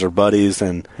you guys are buddies.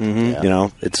 And,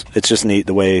 it's just neat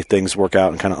the way things work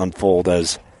out and kind of unfold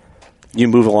as you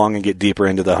move along and get deeper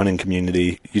into the hunting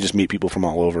community. You just meet people from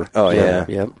all over. Oh, yeah.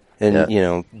 Yep.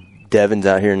 And, Devin's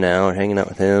out here now, and hanging out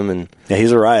with him, and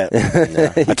he's a riot.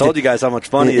 I told you guys how much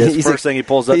fun he is. First thing he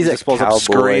pulls up, he just pulls up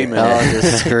screaming.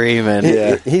 Just screaming.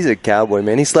 Yeah, he's a cowboy,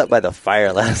 man. He slept by the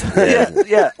fire last night.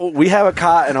 Yeah. We have a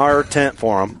cot in our tent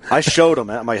for him. I showed him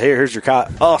it. I'm like, hey, here's your cot.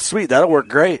 Oh, sweet, that'll work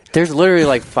great. There's literally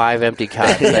like 5 empty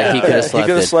cots that he could have slept in. He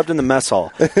could have slept in the mess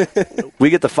hall.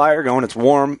 We get the fire going. It's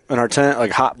warm in our tent,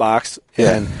 like hot box.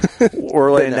 And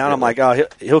we're laying down. I'm like, oh,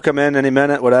 he'll come in any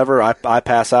minute, whatever. I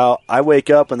pass out. I wake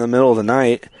up in the middle of the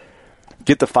night,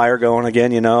 get the fire going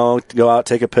again, go out,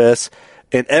 take a piss.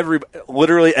 And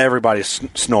literally everybody's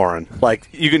snoring. Like,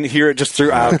 you can hear it just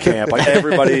throughout camp. Like,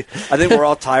 everybody, I think we're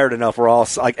all tired enough. We're all,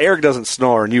 like, Eric doesn't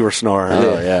snore, and you were snoring.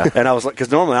 Oh, yeah. And I was like, because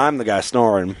normally I'm the guy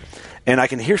snoring. And I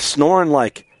can hear snoring,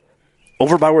 like,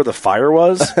 over by where the fire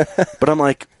was. But I'm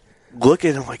like,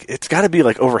 looking, I'm like, it's got to be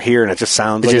like over here, and it just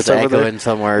sounds like it's over there. Echoing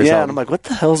somewhere. Or yeah, something. and I'm like, what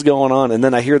the hell's going on? And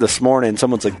then I hear this morning,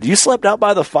 someone's like, you slept out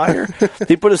by the fire?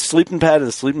 He put his sleeping pad in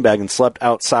his sleeping bag and slept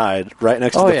outside right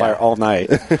next to the fire all night.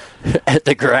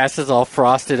 The grass is all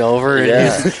frosted over,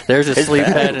 and there's a sleep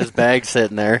pad in his bag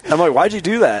sitting there. I'm like, why'd you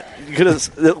do that? You could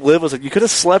have. Liv was like, you could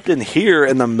have slept in here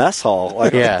in the mess hall,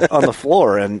 like on the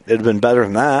floor, and it'd been better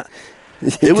than that.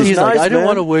 It was He's nice, like, I didn't man.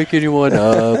 want to wake anyone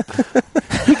up.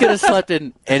 He could have slept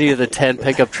in any of the 10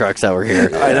 pickup trucks that were here.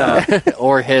 I know.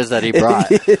 Or his that he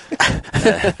brought.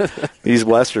 He's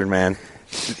Western, man.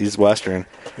 He's Western.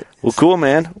 Well, cool,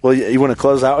 man. Well, you want to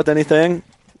close out with anything?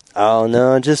 Oh,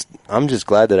 no, I'm just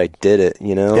glad that I did it,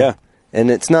 Yeah.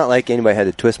 And it's not like anybody had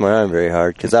to twist my arm very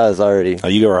hard, because I was already... Oh,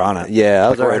 you were on it. Yeah, I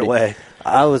was right away.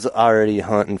 I was already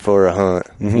hunting for a hunt,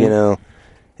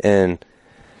 and...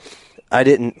 I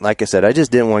didn't, like I said, I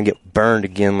just didn't want to get burned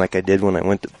again like I did when I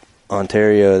went to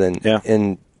Ontario.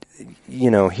 And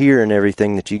hearing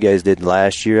everything that you guys did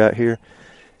last year out here,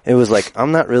 it was like,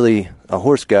 I'm not really a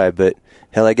horse guy, but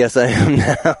hell, I guess I am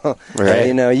now. Right.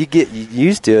 You get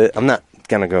used to it. I'm not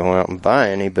going to go out and buy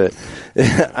any, but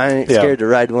I ain't scared to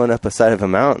ride one up a side of a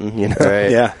mountain,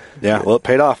 Right. Yeah. Well, it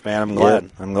paid off, man. I'm glad. Yeah.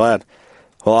 I'm glad.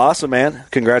 Well, awesome, man.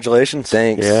 Congratulations.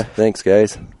 Thanks. Yeah. Thanks,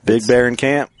 guys. Big bear in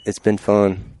camp. It's been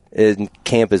fun.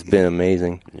 Camp has been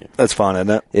amazing. That's fun, isn't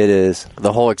it? It is.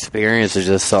 The whole experience is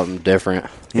just something different.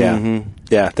 Yeah.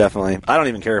 Yeah, definitely. I don't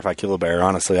even care if I kill a bear,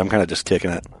 honestly. I'm kind of just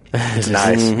kicking it. It's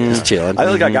nice. Just chilling. I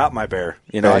feel like I got my bear.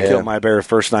 I killed my bear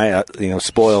first night,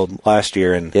 spoiled last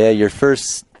year. And yeah, your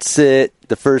first sit,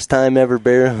 the first time ever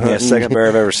bear hunting. Yeah, second bear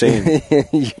I've ever seen.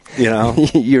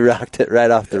 You rocked it right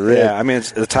off the rip. Yeah, I mean,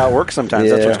 it's how it works sometimes.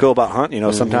 That's what's cool about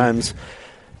hunting. Sometimes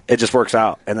it just works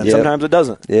out, and then sometimes it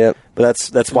doesn't. Yep. But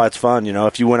that's why it's fun.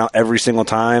 If you went out every single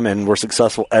time and were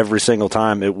successful every single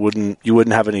time, you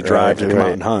wouldn't have any drive to come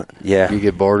out and hunt. Yeah, you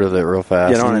get bored with it real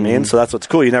fast. You know what I mean? So that's what's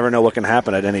cool. You never know what can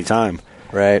happen at any time.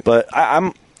 Right. But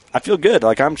I feel good.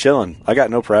 Like, I'm chilling. I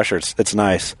got no pressure. It's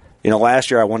nice.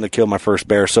 Last year I wanted to kill my first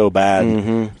bear so bad,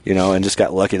 and just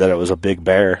got lucky that it was a big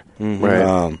bear.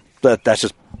 Right. But that's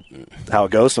just how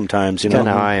it goes sometimes. Kind of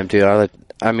how I am too.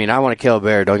 I want to kill a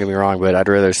bear, don't get me wrong, but I'd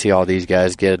rather see all these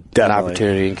guys get an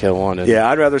opportunity and kill one.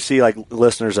 I'd rather see like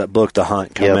listeners that book the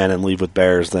hunt come in and leave with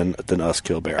bears than us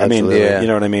kill bear. Absolutely. You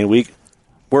know what I mean?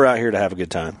 We're out here to have a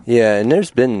good time. Yeah, and there's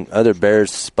been other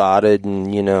bears spotted,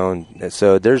 and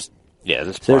so there's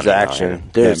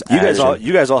action. There's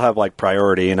you guys all have like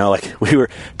priority. Like we were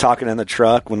talking in the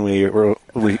truck when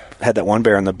we had that one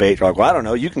bear on the bait. You're like, well, I don't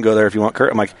know. You can go there if you want,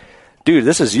 Kurt. I'm like, dude,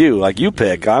 this is you. Like, you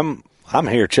pick. I'm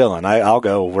here chilling. I'll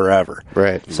go wherever.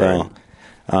 Right. So,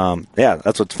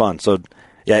 that's what's fun. So,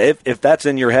 yeah, if that's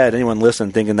in your head, anyone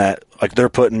listening thinking that like they're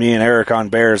putting me and Eric on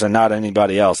bears and not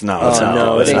anybody else, no, it's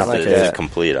not the case. It's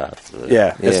complete opposite.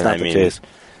 Yeah, it's not the case.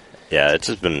 Yeah, it's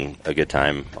just been a good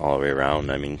time all the way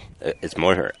around. It's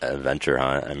more adventure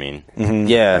hunt.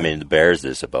 The bears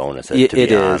is a bonus. To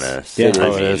be honest, it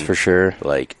is for sure.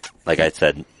 Like I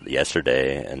said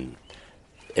yesterday, and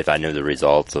if I knew the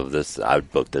results of this, I would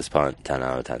book this punt 10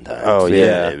 out of 10 times. Oh,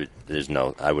 yeah.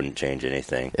 I wouldn't change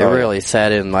anything. It really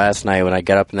sat in last night when I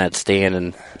got up in that stand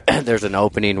and there's an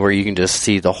opening where you can just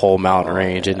see the whole mountain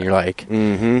range, and you're like,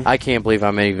 I can't believe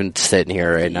I'm even sitting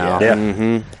here right now.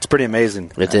 Yeah. It's pretty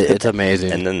amazing. It's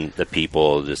amazing. And then the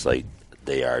people just like,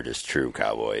 they are just true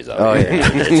cowboys out here. Yeah.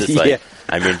 It's just like,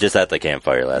 just at the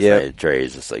campfire last night,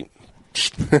 Trey's just like,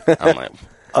 I'm like,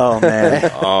 Oh man.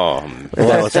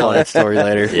 We'll tell that story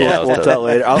later. Yeah, we'll tell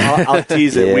it later. I'll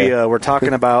tease it. We're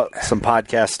talking about some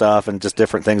podcast stuff and just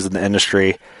different things in the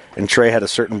industry. And Trey had a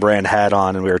certain brand hat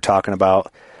on, and we were talking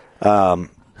about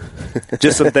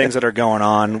just some things that are going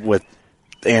on with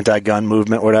the anti-gun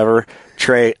movement, whatever.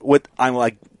 Trey, I'm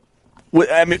like,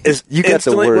 I mean, you got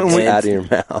the words out of your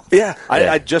mouth. Yeah,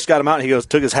 I just got him out, and he goes,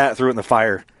 took his hat, threw it in the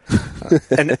fire.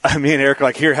 And me and Eric are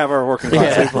like, here, have our working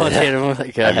class. Yeah, both hit him with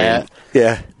like a hat.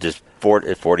 Yeah, just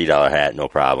 $40 hat, no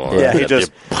problem. Yeah, he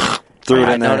just threw it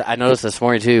in there. I noticed this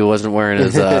morning too. He wasn't wearing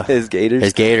his his gaiters.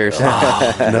 His gaiters.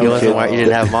 No he wasn't wearing. He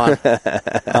didn't have them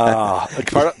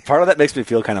on. Part of that makes me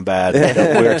feel kind of bad.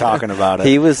 That we were talking about it.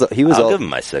 He was. I'll give him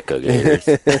my Sitka gators.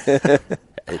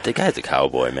 The guy's a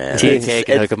cowboy, man. TK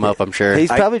can hook him up, I'm sure. He's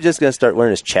probably just going to start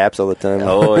wearing his chaps all the time.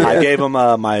 Oh, yeah. I gave him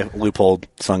my loophole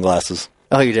sunglasses.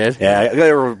 Oh, you did? Yeah,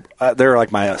 they were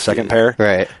like my second pair.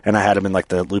 Right. And I had them in like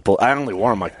the loophole. I only wore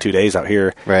them like 2 days out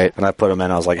here. Right. And I put them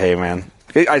in. I was like, hey, man.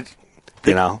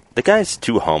 The guy's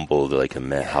too humble to like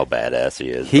admit how badass he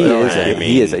is.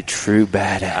 He is a true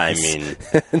badass. I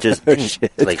mean, just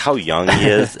like how young he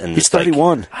is, and he's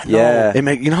 31. Yeah,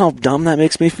 you know how dumb that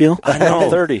makes me feel. I know. I'm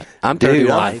 30. I'm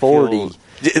 31. I'm 40.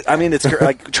 I mean, it's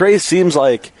like Trey seems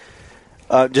like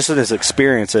just in his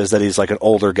experiences that he's like an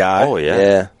older guy. Oh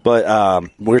yeah.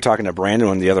 But we were talking to Brandon,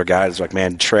 one of the other guys, like,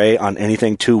 man, Trey on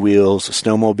anything 2 wheels,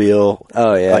 snowmobile.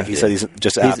 Oh yeah. Like he said, he's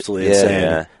just absolutely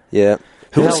insane. Yeah.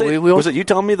 Who was it? You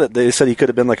telling me that they said he could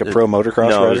have been like a pro motocross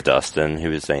rider? No, it was Dustin. He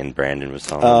was saying Brandon was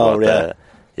telling him about that.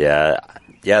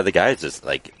 Yeah. The guy's just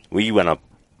like, we went up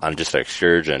on just an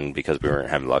excursion because we weren't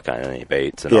having luck on any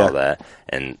baits and all that,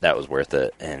 and that was worth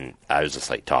it. And I was just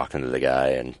like talking to the guy,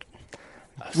 and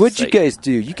what'd you guys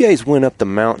do? You guys went up the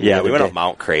mountain. Yeah, we went up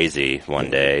Mount Crazy one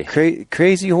day.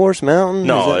 Crazy Horse Mountain?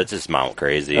 No, it's just Mount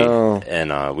Crazy. Oh.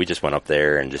 And we just went up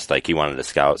there and just like he wanted to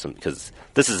scout some because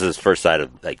this is his first side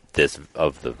of like this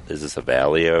of the. Is this a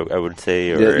valley? I would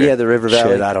say. Or, the River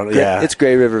Valley. Shit, I don't. Yeah, it's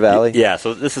Gray River Valley. Yeah,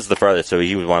 so this is the farthest. So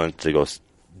he wanted to go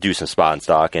do some spot and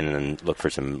stalking and look for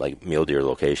some like mule deer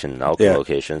location and elk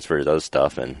locations for his other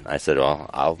stuff. And I said, well,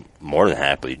 I'll more than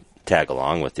happily tag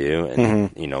along with you,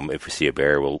 and you know, if we see a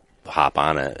bear, we'll hop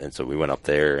on it. And so we went up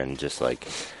there, and just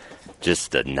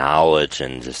the knowledge,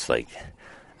 and just like,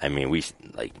 I mean, he's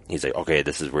like, okay,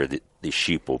 this is where the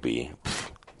sheep will be.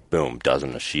 Boom,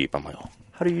 dozen of sheep. I'm like, oh,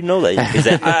 how do you know that? He's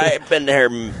like, I've been there.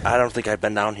 I don't think I've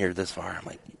been down here this far. I'm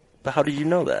like, but how do you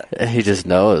know that? He just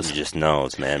knows. He just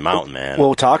knows, man. Mountain man.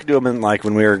 Well, talking to him, and like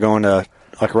when we were going to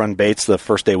like run baits the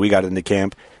first day we got into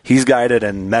camp, he's guided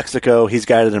in Mexico, he's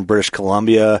guided in British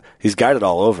Columbia, he's guided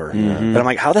all over. And I'm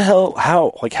like, how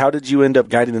did you end up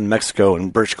guiding in Mexico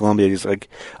and British Columbia? He's like,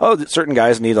 oh, certain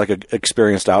guys need like an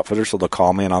experienced outfitter, so they'll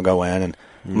call me and I'll go in. And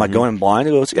I'm like, going in blind?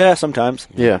 He goes, yeah, sometimes.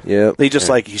 Yeah. He just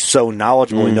like, he's so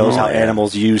knowledgeable. He knows how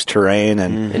animals use terrain.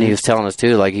 And he was telling us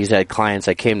too, like he's had clients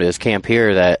that came to his camp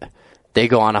here that they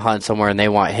go on a hunt somewhere and they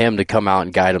want him to come out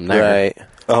and guide them there. Right.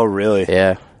 Oh, really?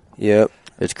 Yeah. Yep.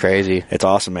 It's crazy. It's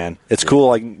awesome, man. It's cool,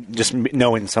 like just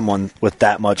knowing someone with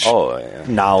that much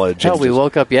knowledge. Hell, we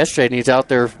woke up yesterday and he's out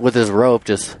there with his rope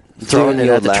just throwing it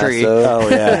at the tree. Oh,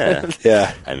 yeah.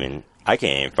 Yeah. I mean, I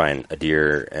can't even find a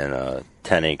deer in a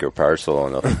 10-acre parcel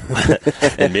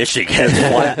in Michigan.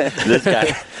 This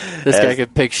guy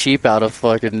could pick sheep out of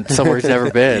fucking somewhere he's never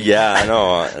been. Yeah, I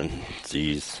know.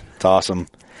 Jeez. It's awesome.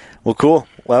 Well, cool.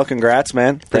 Well, congrats,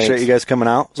 man. Appreciate you guys coming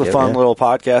out. It was a fun little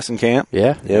podcast in camp.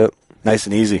 Yeah. Yep. Nice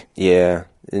and easy. Yeah.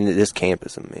 And this camp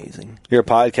is amazing. You're a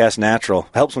podcast natural.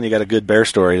 Helps when you got a good bear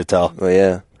story to tell. Oh,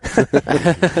 yeah.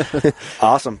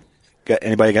 Awesome.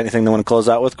 Anybody got anything they want to close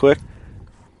out with quick?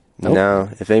 Nope. No.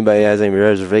 If anybody has any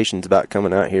reservations about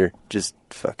coming out here, just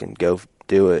fucking go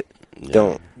do it.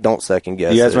 Yeah. Don't second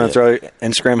guess. You guys want to throw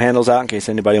Instagram handles out in case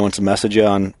anybody wants to message you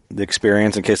on the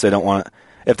experience, in case they don't want it?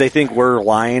 If they think we're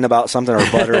lying about something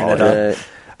or buttering it up.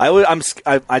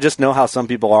 I just know how some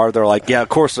people are. They're like, yeah, of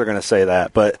course they're going to say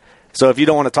that. But so if you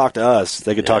don't want to talk to us,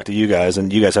 they could talk to you guys,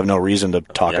 and you guys have no reason to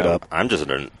talk it up. I'm just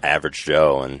an average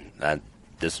Joe, and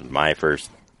this is my first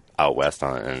out west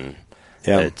hunt, and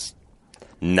it's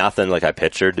nothing like I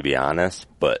pictured, to be honest,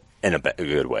 but in a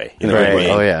good way. You know what I mean?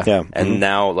 Oh, yeah. And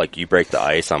now, like, you break the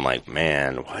ice, I'm like,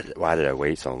 man, why did I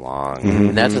wait so long?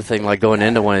 And that's the thing, like, going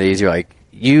into one of these, you're like,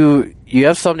 you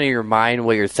have something in your mind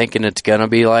what you're thinking it's going to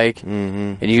be like,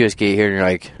 and you just get here and you're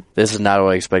like, this is not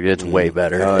what I expected. It's way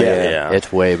better. Oh, yeah.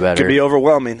 It's way better. It could be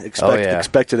overwhelming.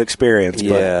 Expected experience.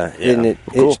 Yeah. But, and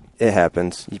it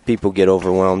happens. People get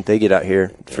overwhelmed. They get out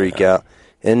here, freak out.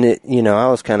 And, I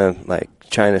was kind of, like,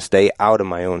 trying to stay out of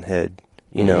my own head,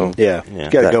 you know. Yeah. You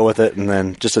got to go with it and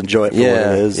then just enjoy it for what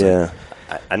it is. Yeah.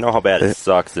 I know how bad it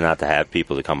sucks to not to have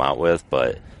people to come out with,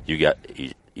 but you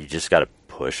just got to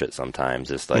push it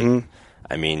sometimes. It's like,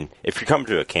 I mean, if you're coming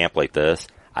to a camp like this,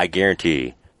 I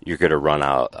guarantee you're going to run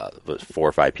out with 4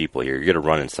 or 5 people here. You're going to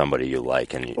run in somebody you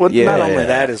like. And not only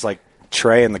that is like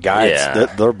Trey and the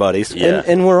guides, they're buddies. Yeah.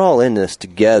 And we're all in this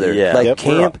together. Yeah. Like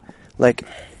camp, like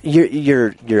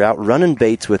you're out running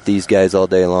baits with these guys all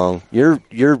day long.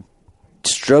 You're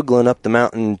struggling up the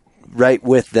mountain right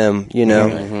with them, you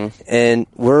know, and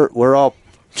we're all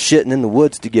shitting in the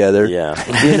woods together. Yeah.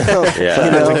 You know,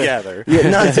 Not together. Yeah,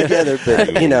 not together,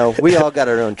 but you know, we all got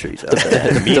our own trees out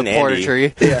there. me and Andy,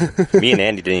 tree. me and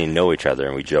Andy didn't even know each other,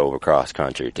 and we drove across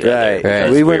country together. Right.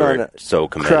 We went were on a so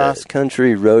committed. cross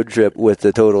country road trip with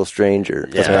a total stranger.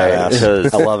 Yeah,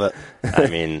 because I love it. I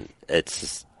mean,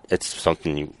 it's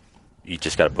something you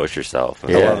just got to push yourself.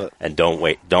 I love it. And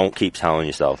don't keep telling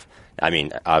yourself. I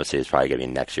mean, obviously it's probably gonna be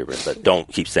next year, but don't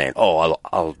keep saying, "Oh,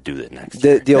 I'll do that next."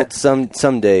 The old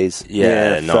some days.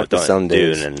 No, fuck the don't, some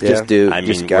days. dude. And Just do. I mean,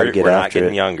 just gotta get we're not after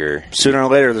getting it. younger. Sooner or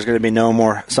later, there's going to be no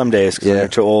more some days because they're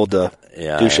too old to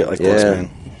do shit like this,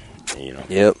 man. You know.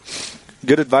 Yep.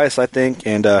 Good advice, I think,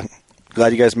 and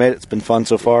glad you guys made it. It's been fun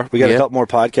so far. We got a couple more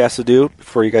podcasts to do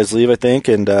before you guys leave, I think,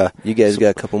 and you guys got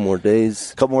a couple more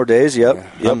days. Yep.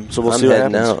 So we'll see what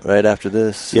heading happens. out right after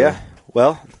this. So. Yeah.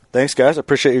 Well, thanks, guys. I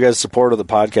appreciate you guys' support of the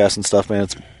podcast and stuff, man.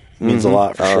 It means a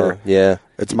lot for sure. Yeah.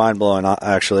 It's mind blowing,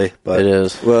 actually. But It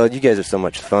is. Well, you guys are so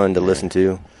much fun to listen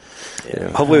to. Yeah.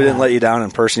 Hopefully, we didn't let you down in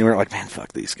person. You weren't like, man,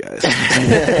 fuck these guys.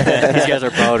 These guys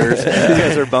are boners. These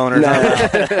guys are boners.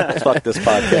 No. Fuck this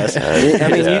podcast. I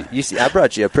mean, you see, I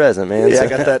brought you a present, man. Yeah, I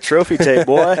got that trophy tape,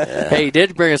 boy. Hey, you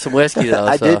did bring us some whiskey, though.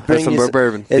 I did bring some you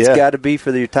bourbon. It's got to be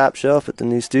for your top shelf at the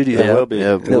new studio. It will be.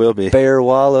 It will be. Bear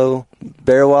Wallow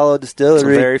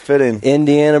Distillery. It's very fitting.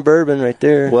 Indiana bourbon right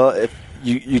there. Well, if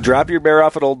you drop your bear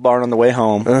off at Old Barn on the way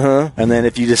home, and then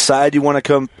if you decide you want to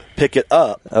come pick it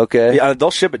up, okay,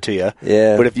 they'll ship it to you.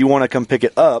 Yeah. But if you want to come pick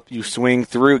it up, you swing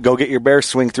through, go get your bear,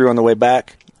 swing through on the way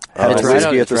back. It's right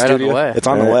on the way. It's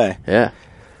on the way. Yeah.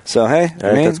 So hey,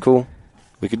 all right, that's cool.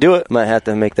 We could do it. Might have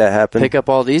to make that happen. Pick up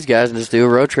all these guys and just do a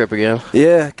road trip again.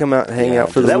 Yeah, come out and hang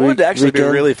out for the That week, would actually weekend.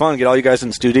 be really fun. Get all you guys in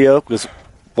the studio because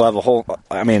we'll have a whole.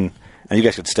 I mean, and you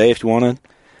guys could stay if you wanted.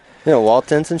 You know, wall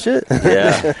tents and shit.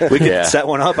 Yeah. We could set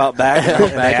one up out back, Back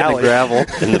in the gravel.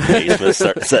 In the basement,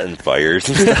 start setting fires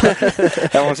and stuff.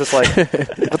 Everyone's just like,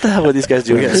 what the hell are these guys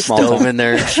doing? We got a small stove town? in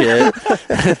there and shit.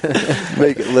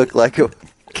 Make it look like a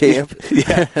camp.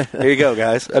 Yeah, there you go,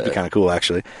 guys. That'd be kind of cool,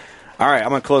 actually. All right, I'm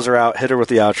going to close her out, hit her with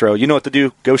the outro. You know what to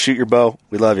do. Go shoot your bow.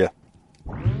 We love you.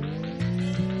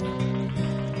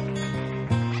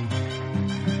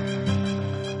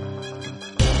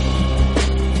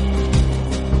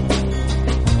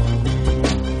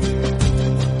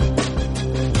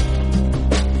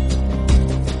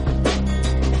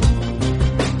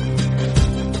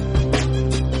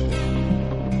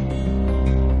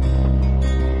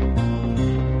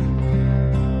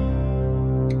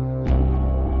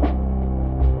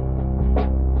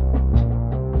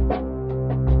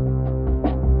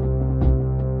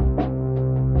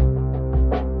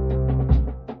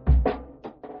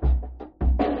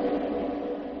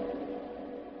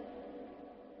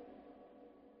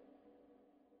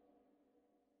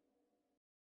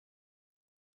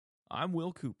 I'm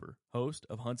Will Cooper, host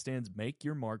of HuntStand's Make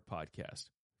Your Mark podcast.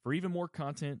 For even more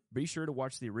content, be sure to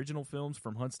watch the original films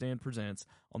from HuntStand Presents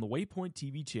on the Waypoint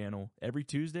TV channel every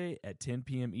Tuesday at 10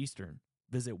 p.m. Eastern.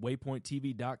 Visit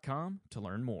waypointtv.com to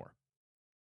learn more.